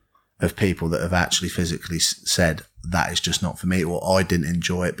 of people that have actually physically said that is just not for me, or I didn't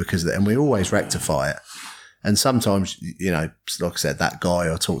enjoy it because of it. And we always rectify it. And sometimes, like I said, that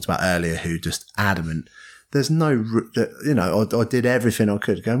guy I talked about earlier who just adamant, there's no, I did everything I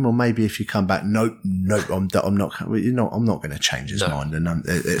could. Go, well, maybe if you come back, nope, I'm not going to change his mind. And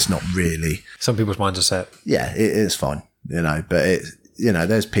it's not really. Some people's minds are set. Yeah, it is fine, but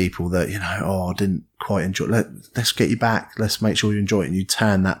there's people that, I didn't quite enjoy it. Let's get you back. Let's make sure you enjoy it. And you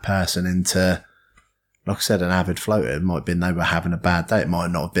turn that person into, like I said, an avid floater. It might have been they were having a bad day. It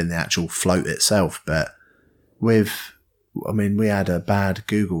might not have been the actual float itself, but we had a bad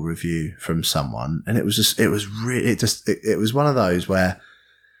Google review from someone, and it was one of those where,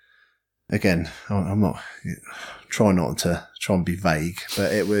 again, I'm not trying not to try and be vague,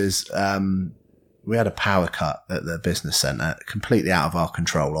 but it was, we had a power cut at the business centre, completely out of our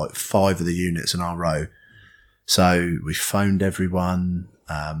control, like 5 of the units in our row. So we phoned everyone,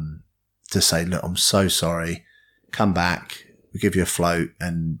 to say, look, I'm so sorry, come back. We give you a float,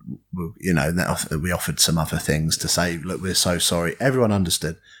 and we offered some other things to say, look, we're so sorry. Everyone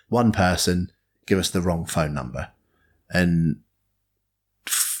understood. One person give us the wrong phone number, and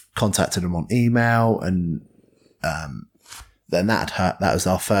contacted them on email, and then that was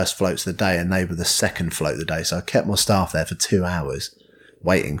our first floats of the day, and they were the second float of the day. So I kept my staff there for 2 hours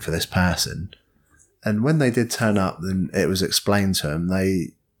waiting for this person. And when they did turn up, then it was explained to them,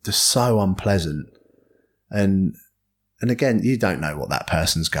 they just so unpleasant. And again, you don't know what that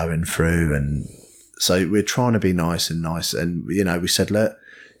person's going through. And so we're trying to be nice. And, we said, look,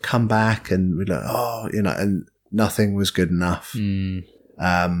 come back. And we're like, and nothing was good enough. Then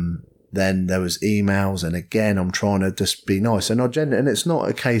there was emails. And again, I'm trying to just be nice. And it's not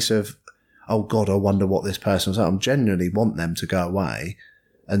a case of, oh God, I wonder what this person was like. I genuinely want them to go away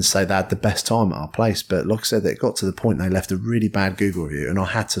and say they had the best time at our place. But like I said, it got to the point they left a really bad Google review, and I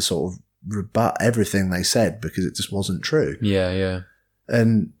had to sort of rebut everything they said because it just wasn't true. Yeah.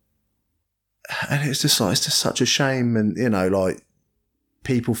 And it's just like, it's just such a shame. And,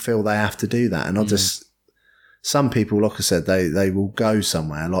 people feel they have to do that. And some people, like I said, they will go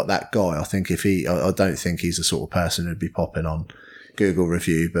somewhere like that guy. I think I don't think he's the sort of person who'd be popping on Google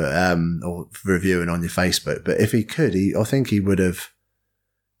review, but, or reviewing on your Facebook. But if he could, I think he would have,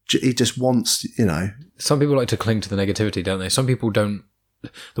 he just wants, Some people like to cling to the negativity, don't they? Some people don't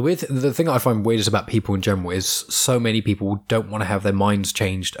the thing I find weirdest about people in general is so many people don't want to have their minds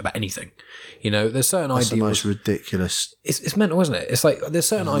changed about anything. You know, there's certain That's ideals. the most ridiculous. It's mental, isn't it? It's like there's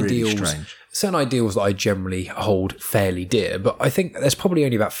certain Really ideals, strange. certain ideals that I generally hold fairly dear, but I think there's probably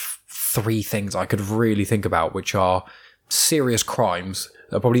only about 3 things I could really think about, which are serious crimes.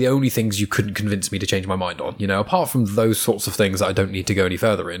 They're probably the only things you couldn't convince me to change my mind on. You know, apart from those sorts of things that I don't need to go any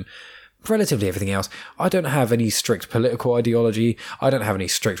further in. Relatively everything else, I don't have any strict political ideology. I don't have any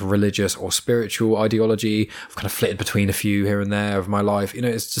strict religious or spiritual ideology. I've kind of flitted between a few here and there of my life. You know,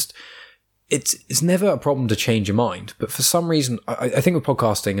 it's just, it's never a problem to change your mind. But for some reason, I think with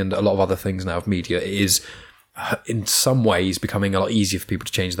podcasting and a lot of other things now of media, it is in some ways becoming a lot easier for people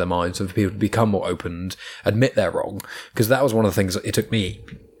to change their minds and for people to become more open and admit they're wrong. Because that was one of the things that it took me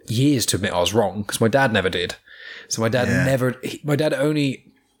years to admit I was wrong, because my dad never did. So my dad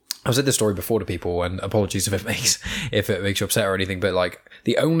I've said this story before to people, and apologies if it makes you upset or anything, but like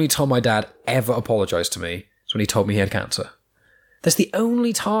the only time my dad ever apologized to me is when he told me he had cancer. That's the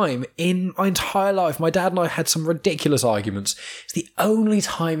only time in my entire life. My dad and I had some ridiculous arguments. It's the only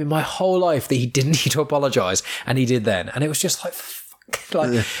time in my whole life that he didn't need to apologize, and he did then. And it was just like, fuck,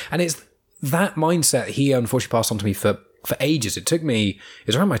 like, yeah. And it's that mindset he unfortunately passed on to me for ages. It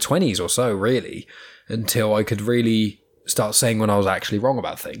was around my 20s or so, really, until I could really start saying when I was actually wrong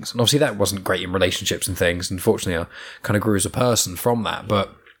about things. And obviously that wasn't great in relationships and things. Unfortunately, I kind of grew as a person from that.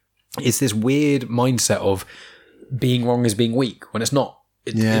 But it's this weird mindset of being wrong is being weak when it's not.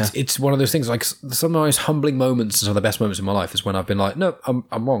 It's one of those things, like some of the most humbling moments and some of the best moments in my life is when I've been like, no,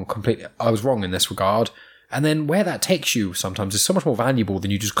 I'm wrong completely. I was wrong in this regard. And then where that takes you sometimes is so much more valuable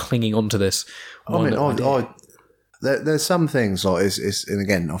than you just clinging on to this. There's some things like it's and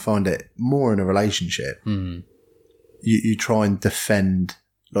again, I find it more in a relationship. You try and defend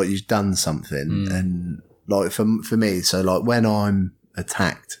like you've done something, and like for me, so like when I'm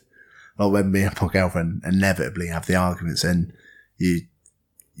attacked, like when me and my girlfriend inevitably have the arguments, and you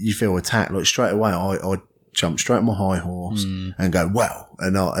feel attacked, like straight away, I jump straight on my high horse and go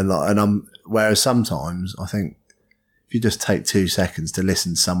and I'm. Whereas sometimes I think if you just take 2 seconds to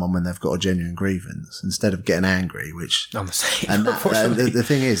listen to someone when they've got a genuine grievance instead of getting angry, which I'm the same. And the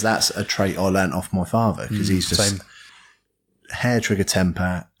thing is, that's a trait I learnt off my father, because he's just hair trigger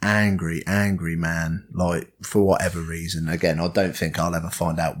temper, angry man, like for whatever reason. Again, I don't think I'll ever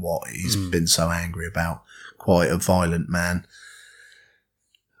find out what he's been so angry about. Quite a violent man.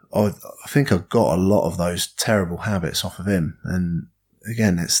 I think I got a lot of those terrible habits off of him. And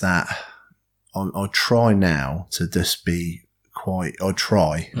again, it's that I try now to just be I'll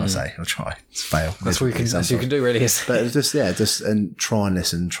try. It's fail. That's what you can do, really. Is. But just and try and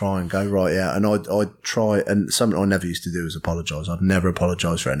listen, try and go right. Yeah, and I try, and something I never used to do is apologise. I'd never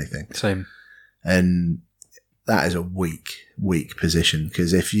apologise for anything. Same. And that is a weak position,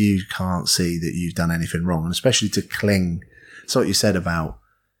 because if you can't see that you've done anything wrong, and especially to cling, it's what you said about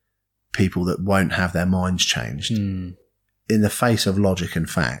people that won't have their minds changed in the face of logic and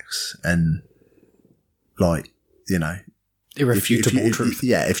facts, and like, you know. Irrefutable truth.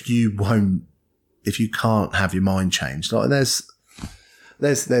 If you can't have your mind changed, like there's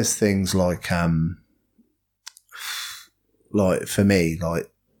things like for me,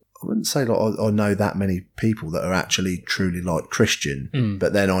 like I wouldn't say like I know that many people that are actually truly like Christian,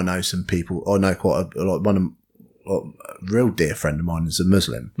 but then I know some people. I know quite a real dear friend of mine is a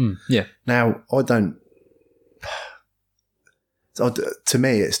Muslim. Yeah. Now I don't. To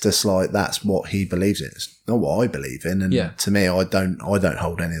me, it's just like that's what he believes in. It's not what I believe in, and to me, I don't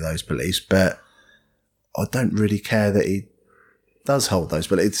hold any of those beliefs. But I don't really care that he does hold those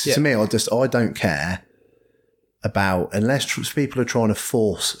beliefs. To me, I don't care about, unless people are trying to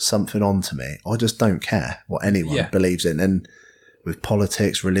force something onto me. I just don't care what anyone believes in, and with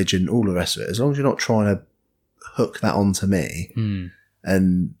politics, religion, all the rest of it. As long as you're not trying to hook that onto me,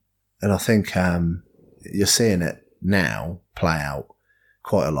 and I think you're seeing it now play out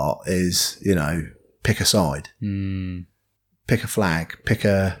quite a lot, is, you know, pick a side, pick a flag, pick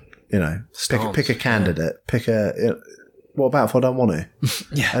a candidate, pick a, you know, what about if I don't want to?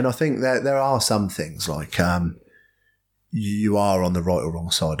 And I think that there are some things like you are on the right or wrong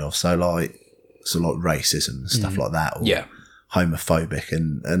side of, so like racism and stuff like that, or homophobic,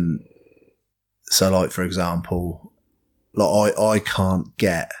 and so like, for example, like I can't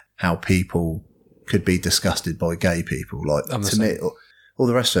get how people could be disgusted by gay people. Like, to me, all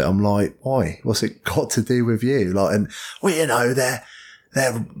the rest of it, I'm like, why? What's it got to do with you? Like, and well, you know, they're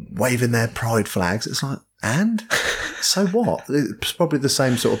waving their pride flags. It's like, and so what? It's probably the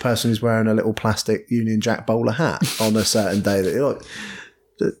same sort of person who's wearing a little plastic Union Jack bowler hat on a certain day that you're like,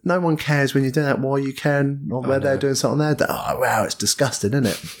 no one cares when you do that. Why are you caring where they're doing something there? Oh, wow, it's disgusting, isn't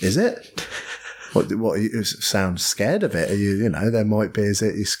it? Is it? What you sound scared of it? Are you know, there might be, is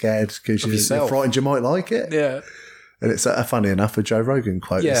it you're scared because you're frightened you might like it? Yeah. And it's funny enough, a Joe Rogan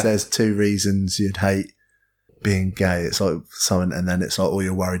quote is there's 2 reasons you'd hate being gay. It's like something, and then it's like, oh,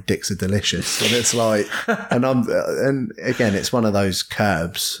 you're worried dicks are delicious. And it's like, and again, it's one of those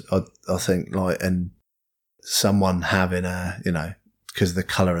curbs, I think, like, and someone having you know, because of the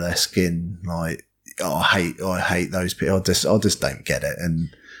colour of their skin, like, I hate those people. I just don't get it. And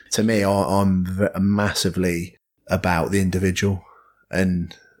to me, I'm massively about the individual,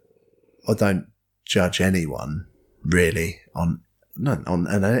 and I don't judge anyone really on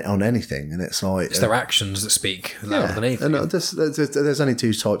anything. And it's like, it's their actions that speak louder than anything. And there's only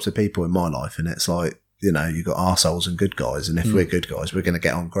 2 types of people in my life, and it's like, you know, you've got arseholes and good guys, and if we're good guys, we're going to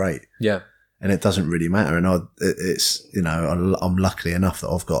get on great. Yeah. And it doesn't really matter. And it's, you know, I'm lucky enough that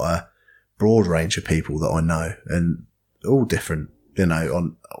I've got a broad range of people that I know, and all different, you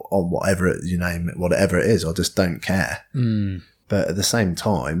know, on whatever you name it, whatever it is. I just don't care. But at the same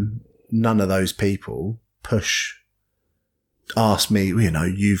time, none of those people ask me, you know,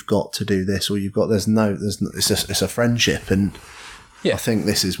 you've got to do this, or it's a friendship. And I think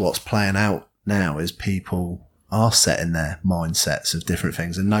this is what's playing out now, is people are setting their mindsets of different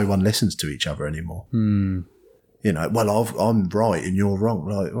things, and no one listens to each other anymore. You know, well, I'm right and you're wrong.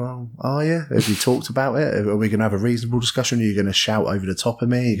 Like, well, are you? Have you talked about it? Are we going to have a reasonable discussion? Are you going to shout over the top of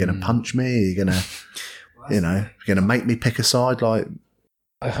me? Are you going to punch me? Are you going to, you know, you're going to make me pick a side? Like,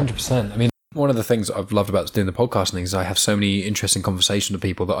 100%. I mean, one of the things that I've loved about doing the podcast and things is I have so many interesting conversations with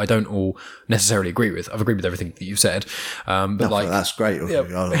people that I don't all necessarily agree with. I've agreed with everything that you've said. But like, that's great.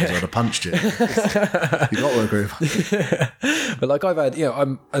 Otherwise I'd have punched you. You got to agree with me. But like, I've had, you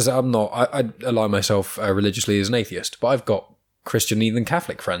know, I align myself religiously as an atheist, but I've got Christian, even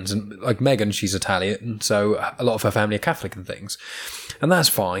Catholic friends. And like Megan, she's Italian, so a lot of her family are Catholic and things. And that's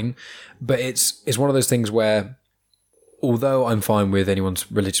fine. But it's one of those things where, although I'm fine with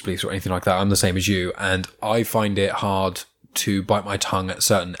anyone's religious beliefs or anything like that, I'm the same as you, and I find it hard to bite my tongue at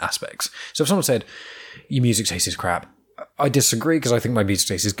certain aspects. So if someone said, your music taste is crap, I disagree, because I think my music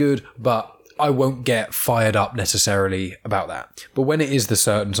taste is good, but I won't get fired up necessarily about that. But when it is the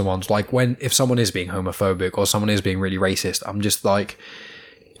certain ones, like if someone is being homophobic or someone is being really racist, I'm just like,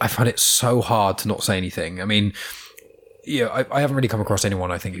 I find it so hard to not say anything. I mean, yeah, I haven't really come across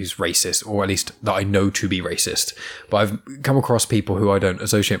anyone, I think, who's racist, or at least that I know to be racist. But I've come across people who I don't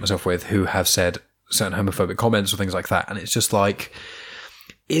associate myself with who have said certain homophobic comments or things like that. And it's just like,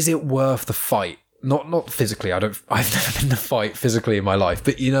 is it worth the fight? Not physically. I've never been in a fight physically in my life,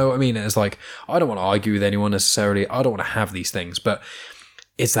 but you know what I mean? It's like, I don't want to argue with anyone necessarily. I don't want to have these things, but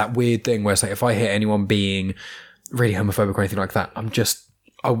it's that weird thing where it's like, if I hear anyone being really homophobic or anything like that, I'm just,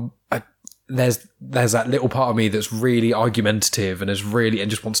 there's that little part of me that's really argumentative and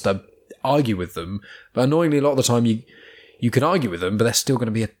just wants to argue with them. But annoyingly, a lot of the time you can argue with them, but they're still going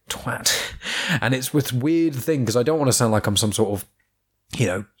to be a twat. And it's this weird thing, because I don't want to sound like I'm some sort of, you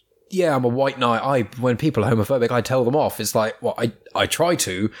know, yeah, I'm a white knight. When people are homophobic, I tell them off. It's like, well, I try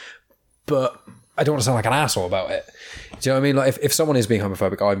to, but I don't want to sound like an asshole about it. Do you know what I mean? Like, if someone is being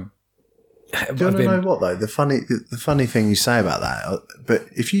homophobic, do you want to know what though? The funny thing you say about that, but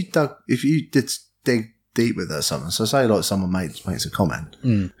if you did dig deep with it or something, so say like someone makes a comment,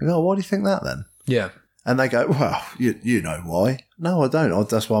 you go, oh, why do you think that then? Yeah. And they go, well, you know why? No, I don't.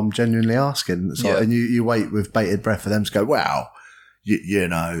 That's why I'm genuinely asking. It's like, and you wait with bated breath for them to go, wow, you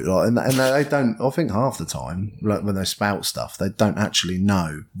know, like, and they don't. I think half the time, like when they spout stuff, they don't actually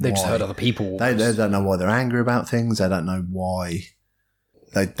know. They've just heard other people. They don't know why they're angry about things. They don't know why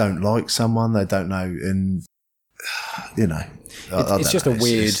they don't like someone. They don't know, and you know, it's just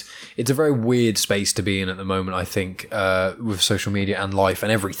it's a very weird space to be in at the moment, I think, with social media and life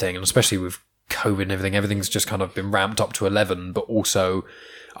and everything, and especially with COVID and everything's just kind of been ramped up to 11, but also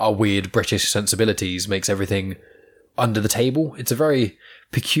our weird British sensibilities makes everything under the table. It's a very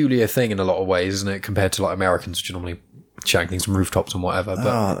peculiar thing in a lot of ways, isn't it, compared to like Americans, which are normally shouting things from rooftops and whatever.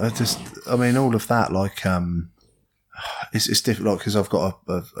 But I mean, all of that, like, it's difficult, because I've got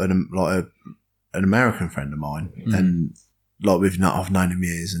an American friend of mine, and like I've known him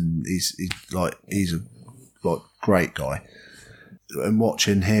years, and he's a great guy. And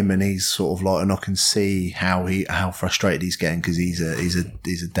watching him, and he's sort of like, and I can see how frustrated he's getting, because he's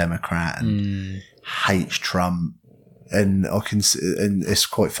a Democrat and hates Trump, and and it's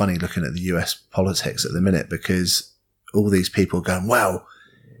quite funny looking at the US politics at the minute, because all these people are going, well,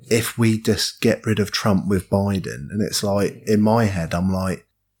 if we just get rid of Trump with Biden, and it's like, in my head, I'm like,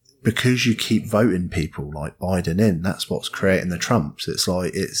 because you keep voting people like Biden in, that's what's creating the Trumps. It's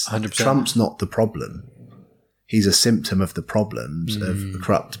like, 100%. Trump's not the problem. He's a symptom of the problems of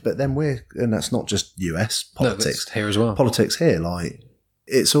corrupt. But then and that's not just US politics. No, here as well. Politics here, like,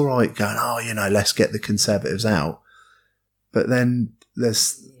 it's all right going, let's get the Conservatives out. But then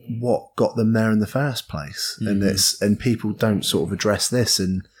there's what got them there in the first place. And people don't sort of address this.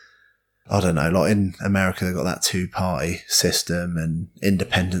 And I don't know, like in America, they've got that 2-party system, and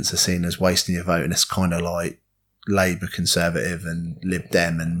independents are seen as wasting your vote. And it's kind of like Labour, Conservative and Lib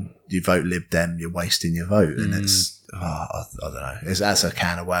Dem, and you vote Lib Dem, you're wasting your vote. And it's, I don't know, that's a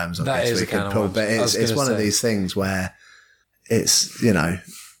can of worms. That is a can of worms. But it's one of these things where it's,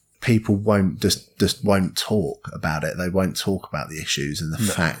 people won't won't talk about it. They won't talk about the issues and the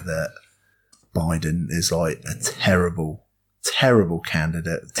fact that Biden is like a terrible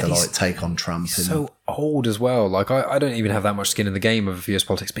candidate to like take on Trump. He's so old as well. Like I don't even have that much skin in the game of US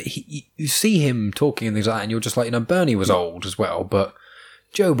politics, but you see him talking and things like that, and you're just like, Bernie was old as well, but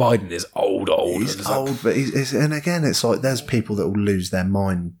Joe Biden is old. He's old, but and again, it's like there's people that will lose their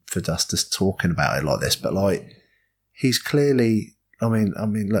mind for just talking about it like this, but like he's clearly. I mean,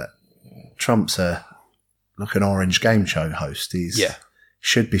 look, Trump's like an Orange game show host.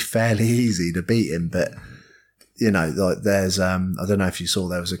 Should be fairly easy to beat him, but like there's I don't know if you saw,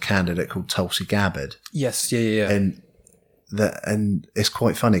 there was a candidate called Tulsi Gabbard. Yes, yeah. And it's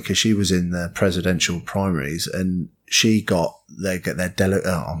quite funny because she was in the presidential primaries and they get their delegate.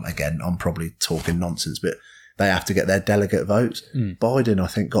 Again, I'm probably talking nonsense, but they have to get their delegate votes. Biden, I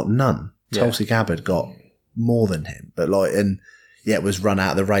think, got none. Yeah. Tulsi Gabbard got more than him, but it was run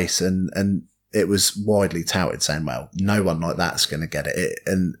out of the race, and it was widely touted saying, well, no one like that's going to get it.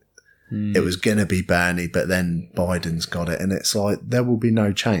 And it was going to be Bernie, but then Biden's got it. And it's like, there will be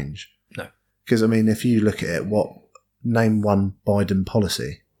no change. No. Because, I mean, if you look at it, name one Biden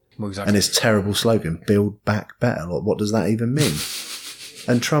policy. Well, exactly. And his terrible slogan, Build Back Better. Like, what does that even mean?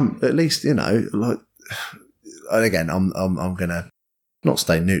 And Trump, at least, like, again, I'm going to not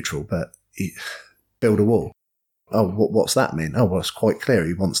stay neutral, but build a wall. Oh, what's that mean? Oh, well, it's quite clear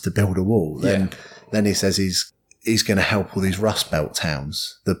he wants to build a wall. Then he says he's going to help all these Rust Belt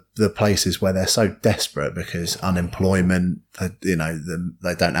towns, the places where they're so desperate because unemployment, they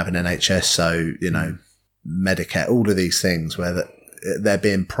don't have an NHS, so Medicare, all of these things where they're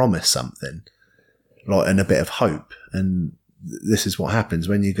being promised something, like, and a bit of hope. And this is what happens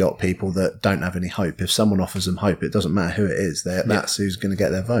when you got people that don't have any hope. If someone offers them hope, it doesn't matter who it is. That's who's going to get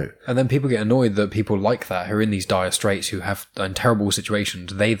their vote. And then people get annoyed that people like that, who are in these dire straits, who have in terrible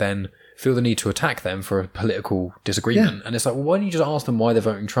situations, they then feel the need to attack them for a political disagreement. Yeah. And it's like, well, why don't you just ask them why they're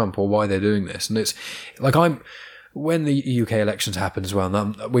voting Trump or why they're doing this? And it's like, when the UK elections happened as well,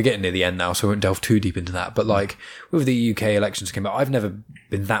 and we're getting near the end now, so I won't delve too deep into that, but like with the UK elections came out, I've never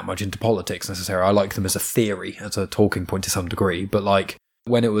been that much into politics necessarily. I like them as a theory, as a talking point to some degree, but like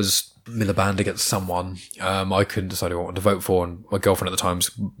when it was Miliband against someone, I couldn't decide who I wanted to vote for, and my girlfriend at the time's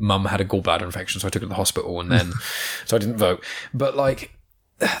mum had a gallbladder infection, so I took her to the hospital, and then so I didn't vote. But like,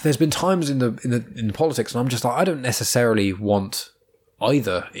 there's been times in the politics, and I'm just like, I don't necessarily want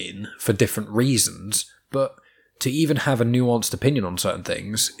either in for different reasons, but to even have a nuanced opinion on certain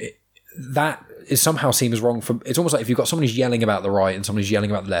things, that is somehow seems wrong. It's almost like if you've got someone who's yelling about the right and someone who's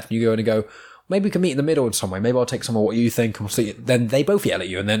yelling about the left, and you go in and go, maybe we can meet in the middle in some way. Maybe I'll take some of what you think, and we'll see. Then they both yell at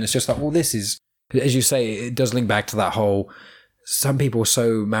you, and then it's just like, well, this is, as you say, it does link back to that whole. Some people are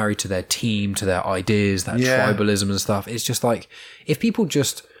so married to their team, to their ideas, that tribalism and stuff. It's just like, if people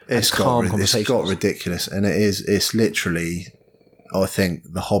just it's got ridiculous, and it's literally, I think,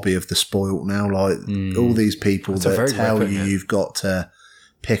 the hobby of the spoilt now. Like all these people that tell you you've got to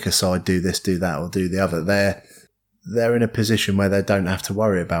pick a side, do this, do that, or do the other. They're in a position where they don't have to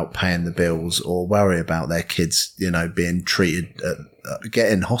worry about paying the bills or worry about their kids, being treated,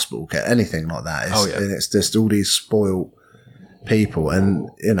 get in hospital, get anything like that. And it's just all these spoilt people, and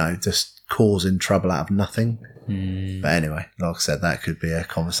just causing trouble out of nothing. But anyway, like I said, that could be a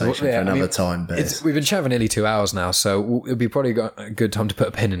conversation for another time. But we've been chatting for nearly 2 hours now, so it'll be probably a good time to put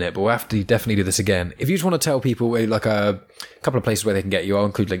a pin in it. But we'll have to definitely do this again. If you just want to tell people like a couple of places where they can get you, I'll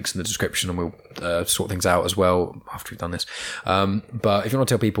include links in the description, and we'll sort things out as well after we've done this. But if you want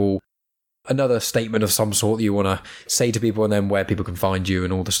to tell people another statement of some sort that you want to say to people, and then where people can find you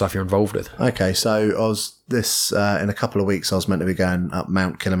and all the stuff you're involved with. Okay, so in a couple of weeks I was meant to be going up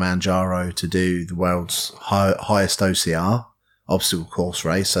Mount Kilimanjaro to do the world's highest OCR, obstacle course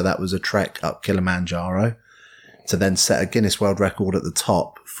race. So that was a trek up Kilimanjaro to then set a Guinness World Record at the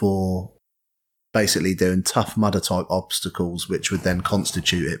top for basically doing Tough Mudder type obstacles, which would then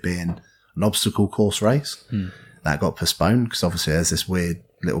constitute it being an obstacle course race. That got postponed because obviously there's this weird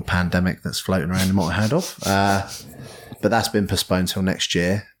little pandemic that's floating around you might have heard of. But that's been postponed till next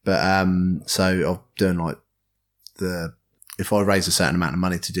year. But so I'm doing like if I raise a certain amount of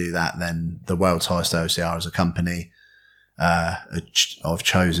money to do that, then the world's highest OCR as a company, I've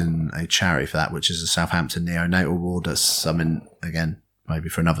chosen a charity for that, which is the Southampton Neonatal Ward. That's something, again, maybe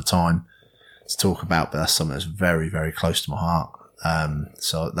for another time to talk about, but that's something that's very, very close to my heart.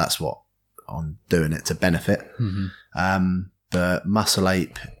 So that's what I'm doing it to benefit. But Muscle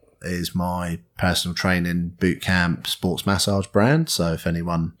Ape is my personal training boot camp sports massage brand. So if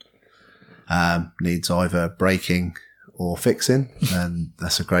anyone needs either breaking or fixing, then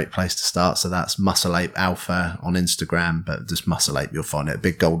that's a great place to start. So that's Muscle Ape Alpha on Instagram, but just Muscle Ape, you'll find it. A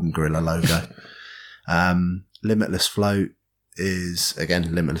big golden gorilla logo. Limitless Float is,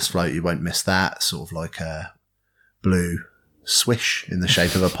 again, Limitless Float. You won't miss that. Sort of like a blue swish in the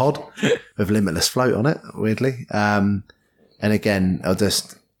shape of a pod with Limitless Float on it, weirdly. And again, I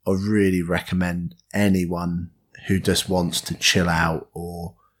really recommend anyone who just wants to chill out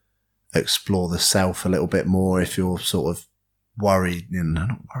or explore the self a little bit more. If you're sort of worried,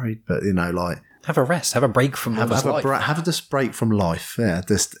 not worried, but like have a rest, have a break from life. Have a just break from life. Yeah,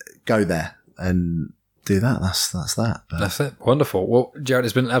 just go there and do that. That's that. But that's it. Wonderful. Well, Jared,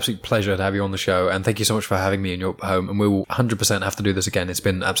 it's been an absolute pleasure to have you on the show, and thank you so much for having me in your home. And we will 100% have to do this again. It's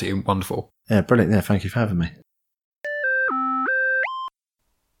been absolutely wonderful. Yeah, brilliant. Yeah, thank you for having me.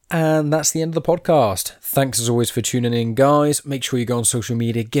 And that's the end of the podcast. Thanks as always for tuning in, guys. Make sure you go on social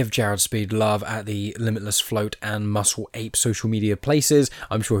media, give Jared Speed love at the Limitless Float and Muscle Ape social media places.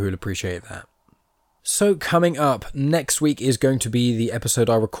 I'm sure he'll appreciate that. So coming up next week is going to be the episode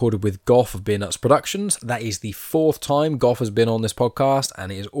I recorded with Goff of Beer Nuts Productions. That is the 4th time Goff has been on this podcast,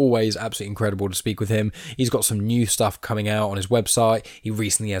 and it is always absolutely incredible to speak with him. He's got some new stuff coming out on his website. He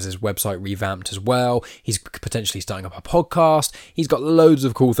recently has his website revamped as well. He's potentially starting up a podcast. He's got loads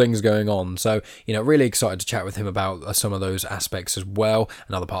of cool things going on. So, really excited to chat with him about some of those aspects as well,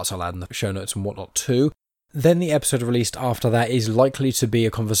 and other parts I'll add in the show notes and whatnot too. Then the episode released after that is likely to be a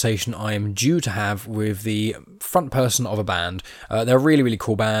conversation I am due to have with the front person of a band. They're a really, really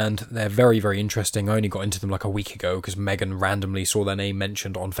cool band. They're very, very interesting. I only got into them like a week ago because Megan randomly saw their name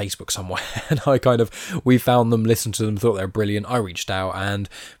mentioned on Facebook somewhere. And we found them, listened to them, thought they were brilliant. I reached out and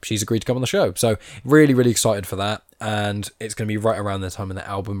she's agreed to come on the show. So really, really excited for that. And it's going to be right around the time of the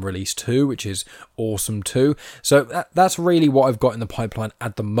album release too, which is awesome too. So that's really what I've got in the pipeline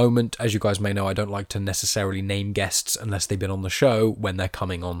at the moment. As you guys may know, I don't like to necessarily name guests unless they've been on the show when they're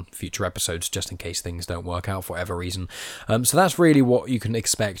coming on future episodes, just in case things don't work out for whatever reason. So that's really what you can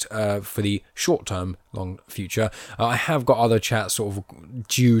expect for the short-term, long future. I have got other chats sort of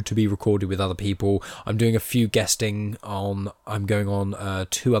due to be recorded with other people. I'm doing a few guesting I'm going on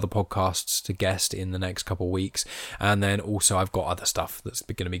 2 other podcasts to guest in the next couple of weeks. And then also I've got other stuff that's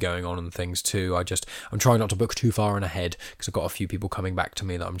going to be going on and things too. I'm trying not to book too far in ahead because I've got a few people coming back to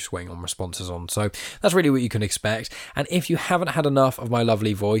me that I'm just waiting on responses on. So that's really what you can expect. And if you haven't had enough of my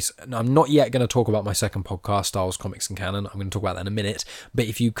lovely voice, I'm not yet going to talk about my second podcast, Star Wars Comics and Canon. I'm going to talk about that in a minute. But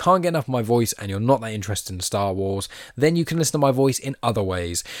if you can't get enough of my voice and you're not that interested in Star Wars, then you can listen to my voice in other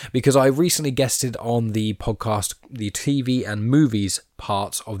ways. Because I recently guested on the podcast, the TV and movies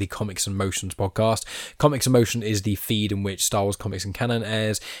parts of the Comics and Motions podcast. Comics and Motion is the feed in which Star Wars Comics and Canon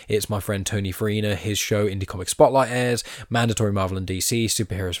airs. It's my friend Tony Farina, his show Indie Comic Spotlight airs, Mandatory Marvel and DC,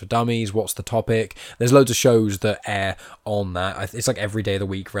 Superheroes for Dummies, What's the Topic. There's loads of shows that air on that. It's like every day of the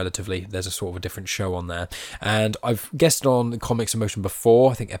week relatively. There's a sort of a different show on there. And I've guested on Comics and Motion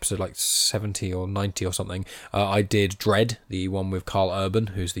before, I think episode like 70 or 90 or something. I did Dread, the one with Carl Urban,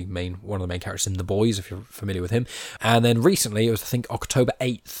 who's one of the main characters in The Boys, if you're familiar with him. And then recently, it was I think October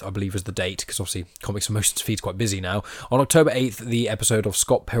 8th, I believe was the date, because obviously Comics and Motion's feed's quite busy now. On October 8th, the episode of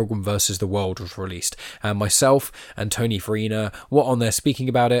Scott Pilgrim vs. the World was released, and myself and Tony Farina were on there speaking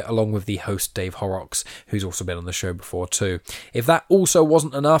about it, along with the host Dave Horrocks, who's also been on the show before too. If that also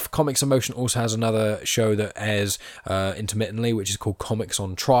wasn't enough, Comics and Motion also has another show that airs intermittently, which is called Comics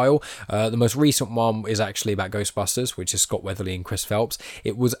on Trial. The most recent one is actually about Ghostbusters, which is Scott Weatherly and Chris Phelps.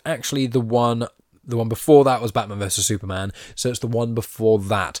 It was actually the one before that was Batman vs Superman, so it's the one before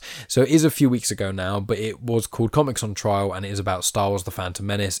that. So it is a few weeks ago now, but it was called Comics on Trial, and it is about Star Wars The Phantom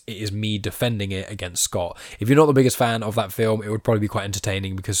Menace. It is me defending it against Scott. If you're not the biggest fan of that film, it would probably be quite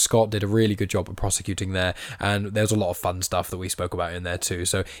entertaining, because Scott did a really good job of prosecuting there, and there's a lot of fun stuff that we spoke about in there too.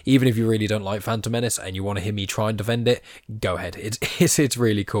 So even if you really don't like Phantom Menace and you want to hear me try and defend it, go ahead. It's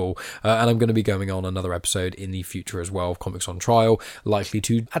really cool. And I'm going to be going on another episode in the future as well of Comics on Trial, likely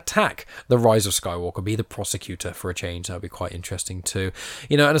to attack The Rise of Skywalker. Skywalker, be the prosecutor for a change. That would be quite interesting too.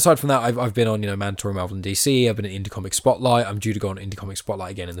 And aside from that, I've been on, Mandatory Marvel and DC. I've been at Indie Comic Spotlight. I'm due to go on Indie Comic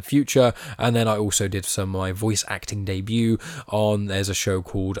Spotlight again in the future. And then I also did my voice acting debut on, there's a show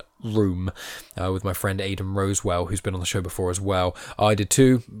called Room with my friend Aidan Rosewell, who's been on the show before as well. I did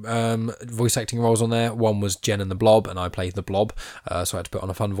 2 voice acting roles on there. One was Jen and the Blob, and I played the Blob, so I had to put on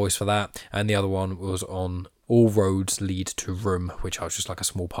a fun voice for that. And the other one was on All Roads Lead to Room, which I was just like a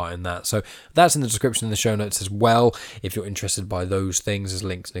small part in that. So that's in the description in the show notes as well, if you're interested by those things, there's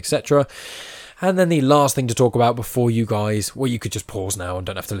links and etc. And then the last thing to talk about before you guys, well, you could just pause now and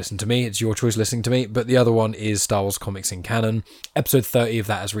don't have to listen to me. It's your choice listening to me. But the other one is Star Wars Comics in Canon. Episode 30 of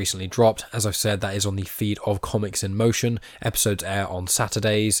that has recently dropped. As I've said, that is on the feed of Comics in Motion. Episodes air on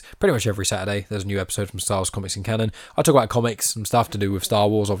Saturdays. Pretty much every Saturday, there's a new episode from Star Wars Comics in Canon. I talk about comics and stuff to do with Star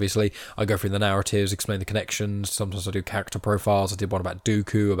Wars, obviously. I go through the narratives, explain the connections. Sometimes I do character profiles. I did one about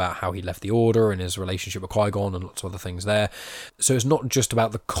Dooku, about how he left the Order and his relationship with Qui-Gon and lots of other things there. So it's not just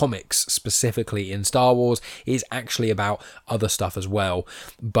about the comics specifically in Star Wars, it's actually about other stuff as well,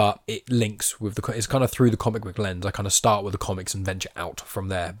 but it links with it's kind of through the comic book lens. I kind of start with the comics and venture out from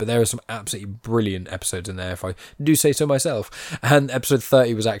there, but there are some absolutely brilliant episodes in there, if I do say so myself. And episode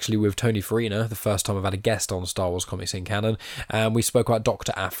 30 was actually with Tony Farina, the first time I've had a guest on Star Wars Comics in Canon, and we spoke about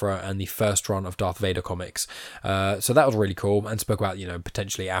Dr. Aphra and the first run of Darth Vader comics. So that was really cool, and spoke about,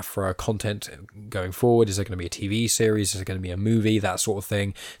 potentially Aphra content going forward. Is there going to be a TV series? Is there going to be a movie? That sort of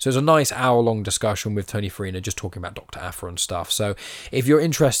thing. So it's a nice hour-long discussion with Tony Farina, just talking about Dr. Aphra and stuff. So if you're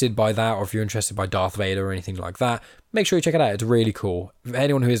interested by that, or if you're interested by Darth Vader or anything like that, make sure you check it out. It's really cool. For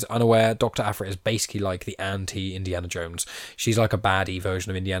anyone who is unaware, Dr. Aphra is basically like the anti-Indiana Jones. She's like a baddie version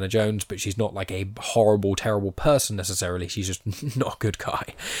of Indiana Jones, but she's not like a horrible, terrible person necessarily. She's just not a good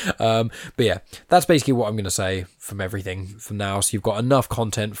guy. But yeah, that's basically what I'm going to say from everything from now. So you've got enough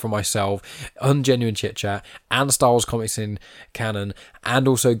content from myself on Genuine Chit Chat and Star Wars Comics in Canon, and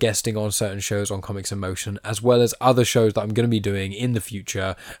also guesting on certain shows on Comics in Motion, as well as other shows that I'm going to be doing in the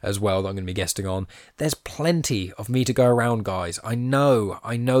future as well that I'm going to be guesting on. There's plenty of me to go around, guys. I know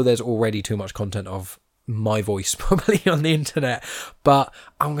there's already too much content of my voice probably on the internet, but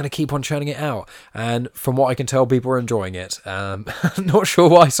I'm going to keep on churning it out, and from what I can tell, people are enjoying it. Not sure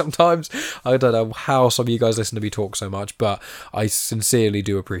why sometimes. I don't know how some of you guys listen to me talk so much, but I sincerely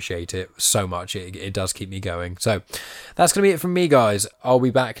do appreciate it so much. It does keep me going. So that's going to be it from me, guys. I'll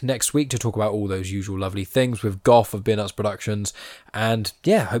be back next week to talk about all those usual lovely things with Goff of Beer Nuts Productions, and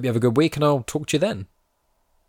yeah, hope you have a good week, and I'll talk to you then.